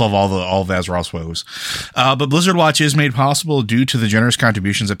 It'll solve all of Azeroth's woes. But Blizzard Watch is made possible due to the generous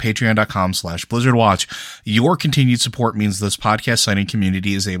contributions at patreon.com/BlizzardWatch. Your continued support means this podcast signing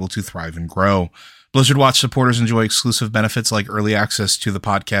community is able to thrive and grow. Blizzard Watch supporters enjoy exclusive benefits like early access to the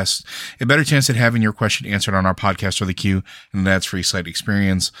podcast, a better chance at having your question answered on our podcast or the queue, and that's free site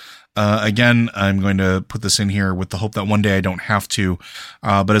experience. Again, I'm going to put this in here with the hope that one day I don't have to.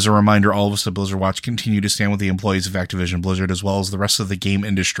 But as a reminder, all of us at Blizzard Watch continue to stand with the employees of Activision Blizzard, as well as the rest of the game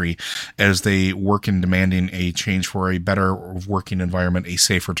industry, as they work in demanding a change for a better working environment, a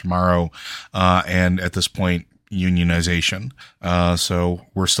safer tomorrow, and at this point, unionization. So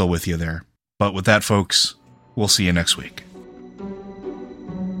we're still with you there. But with that, folks, we'll see you next week.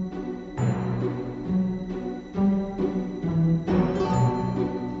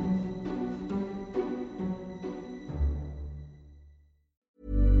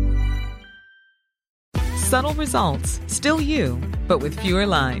 Subtle results, still you, but with fewer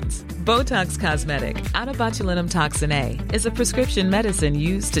lines. Botox Cosmetic, out of botulinum toxin A, is a prescription medicine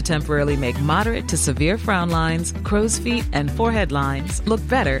used to temporarily make moderate to severe frown lines, crow's feet, and forehead lines look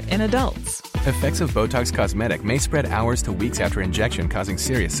better in adults. Effects of Botox Cosmetic may spread hours to weeks after injection, causing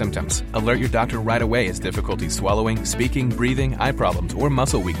serious symptoms. Alert your doctor right away as difficulty swallowing, speaking, breathing, eye problems, or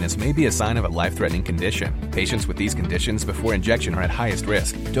muscle weakness may be a sign of a life-threatening condition. Patients with these conditions before injection are at highest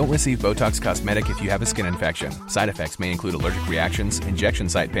risk. Don't receive Botox Cosmetic if you have a skin infection. Side effects may include allergic reactions, injection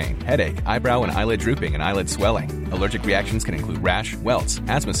site pain, headache, eyebrow and eyelid drooping, and eyelid swelling. Allergic reactions can include rash, welts,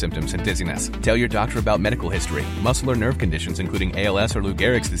 asthma symptoms, and dizziness. Tell your doctor about medical history, muscle or nerve conditions including ALS or Lou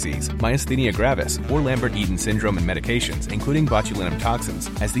Gehrig's disease, myasthenia gravis, or Lambert-Eaton syndrome, and medications, including botulinum toxins,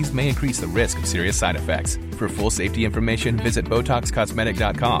 as these may increase the risk of serious side effects. For full safety information, visit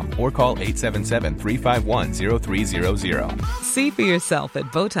BotoxCosmetic.com or call 877-351-0300. See for yourself at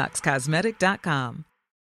BotoxCosmetic.com.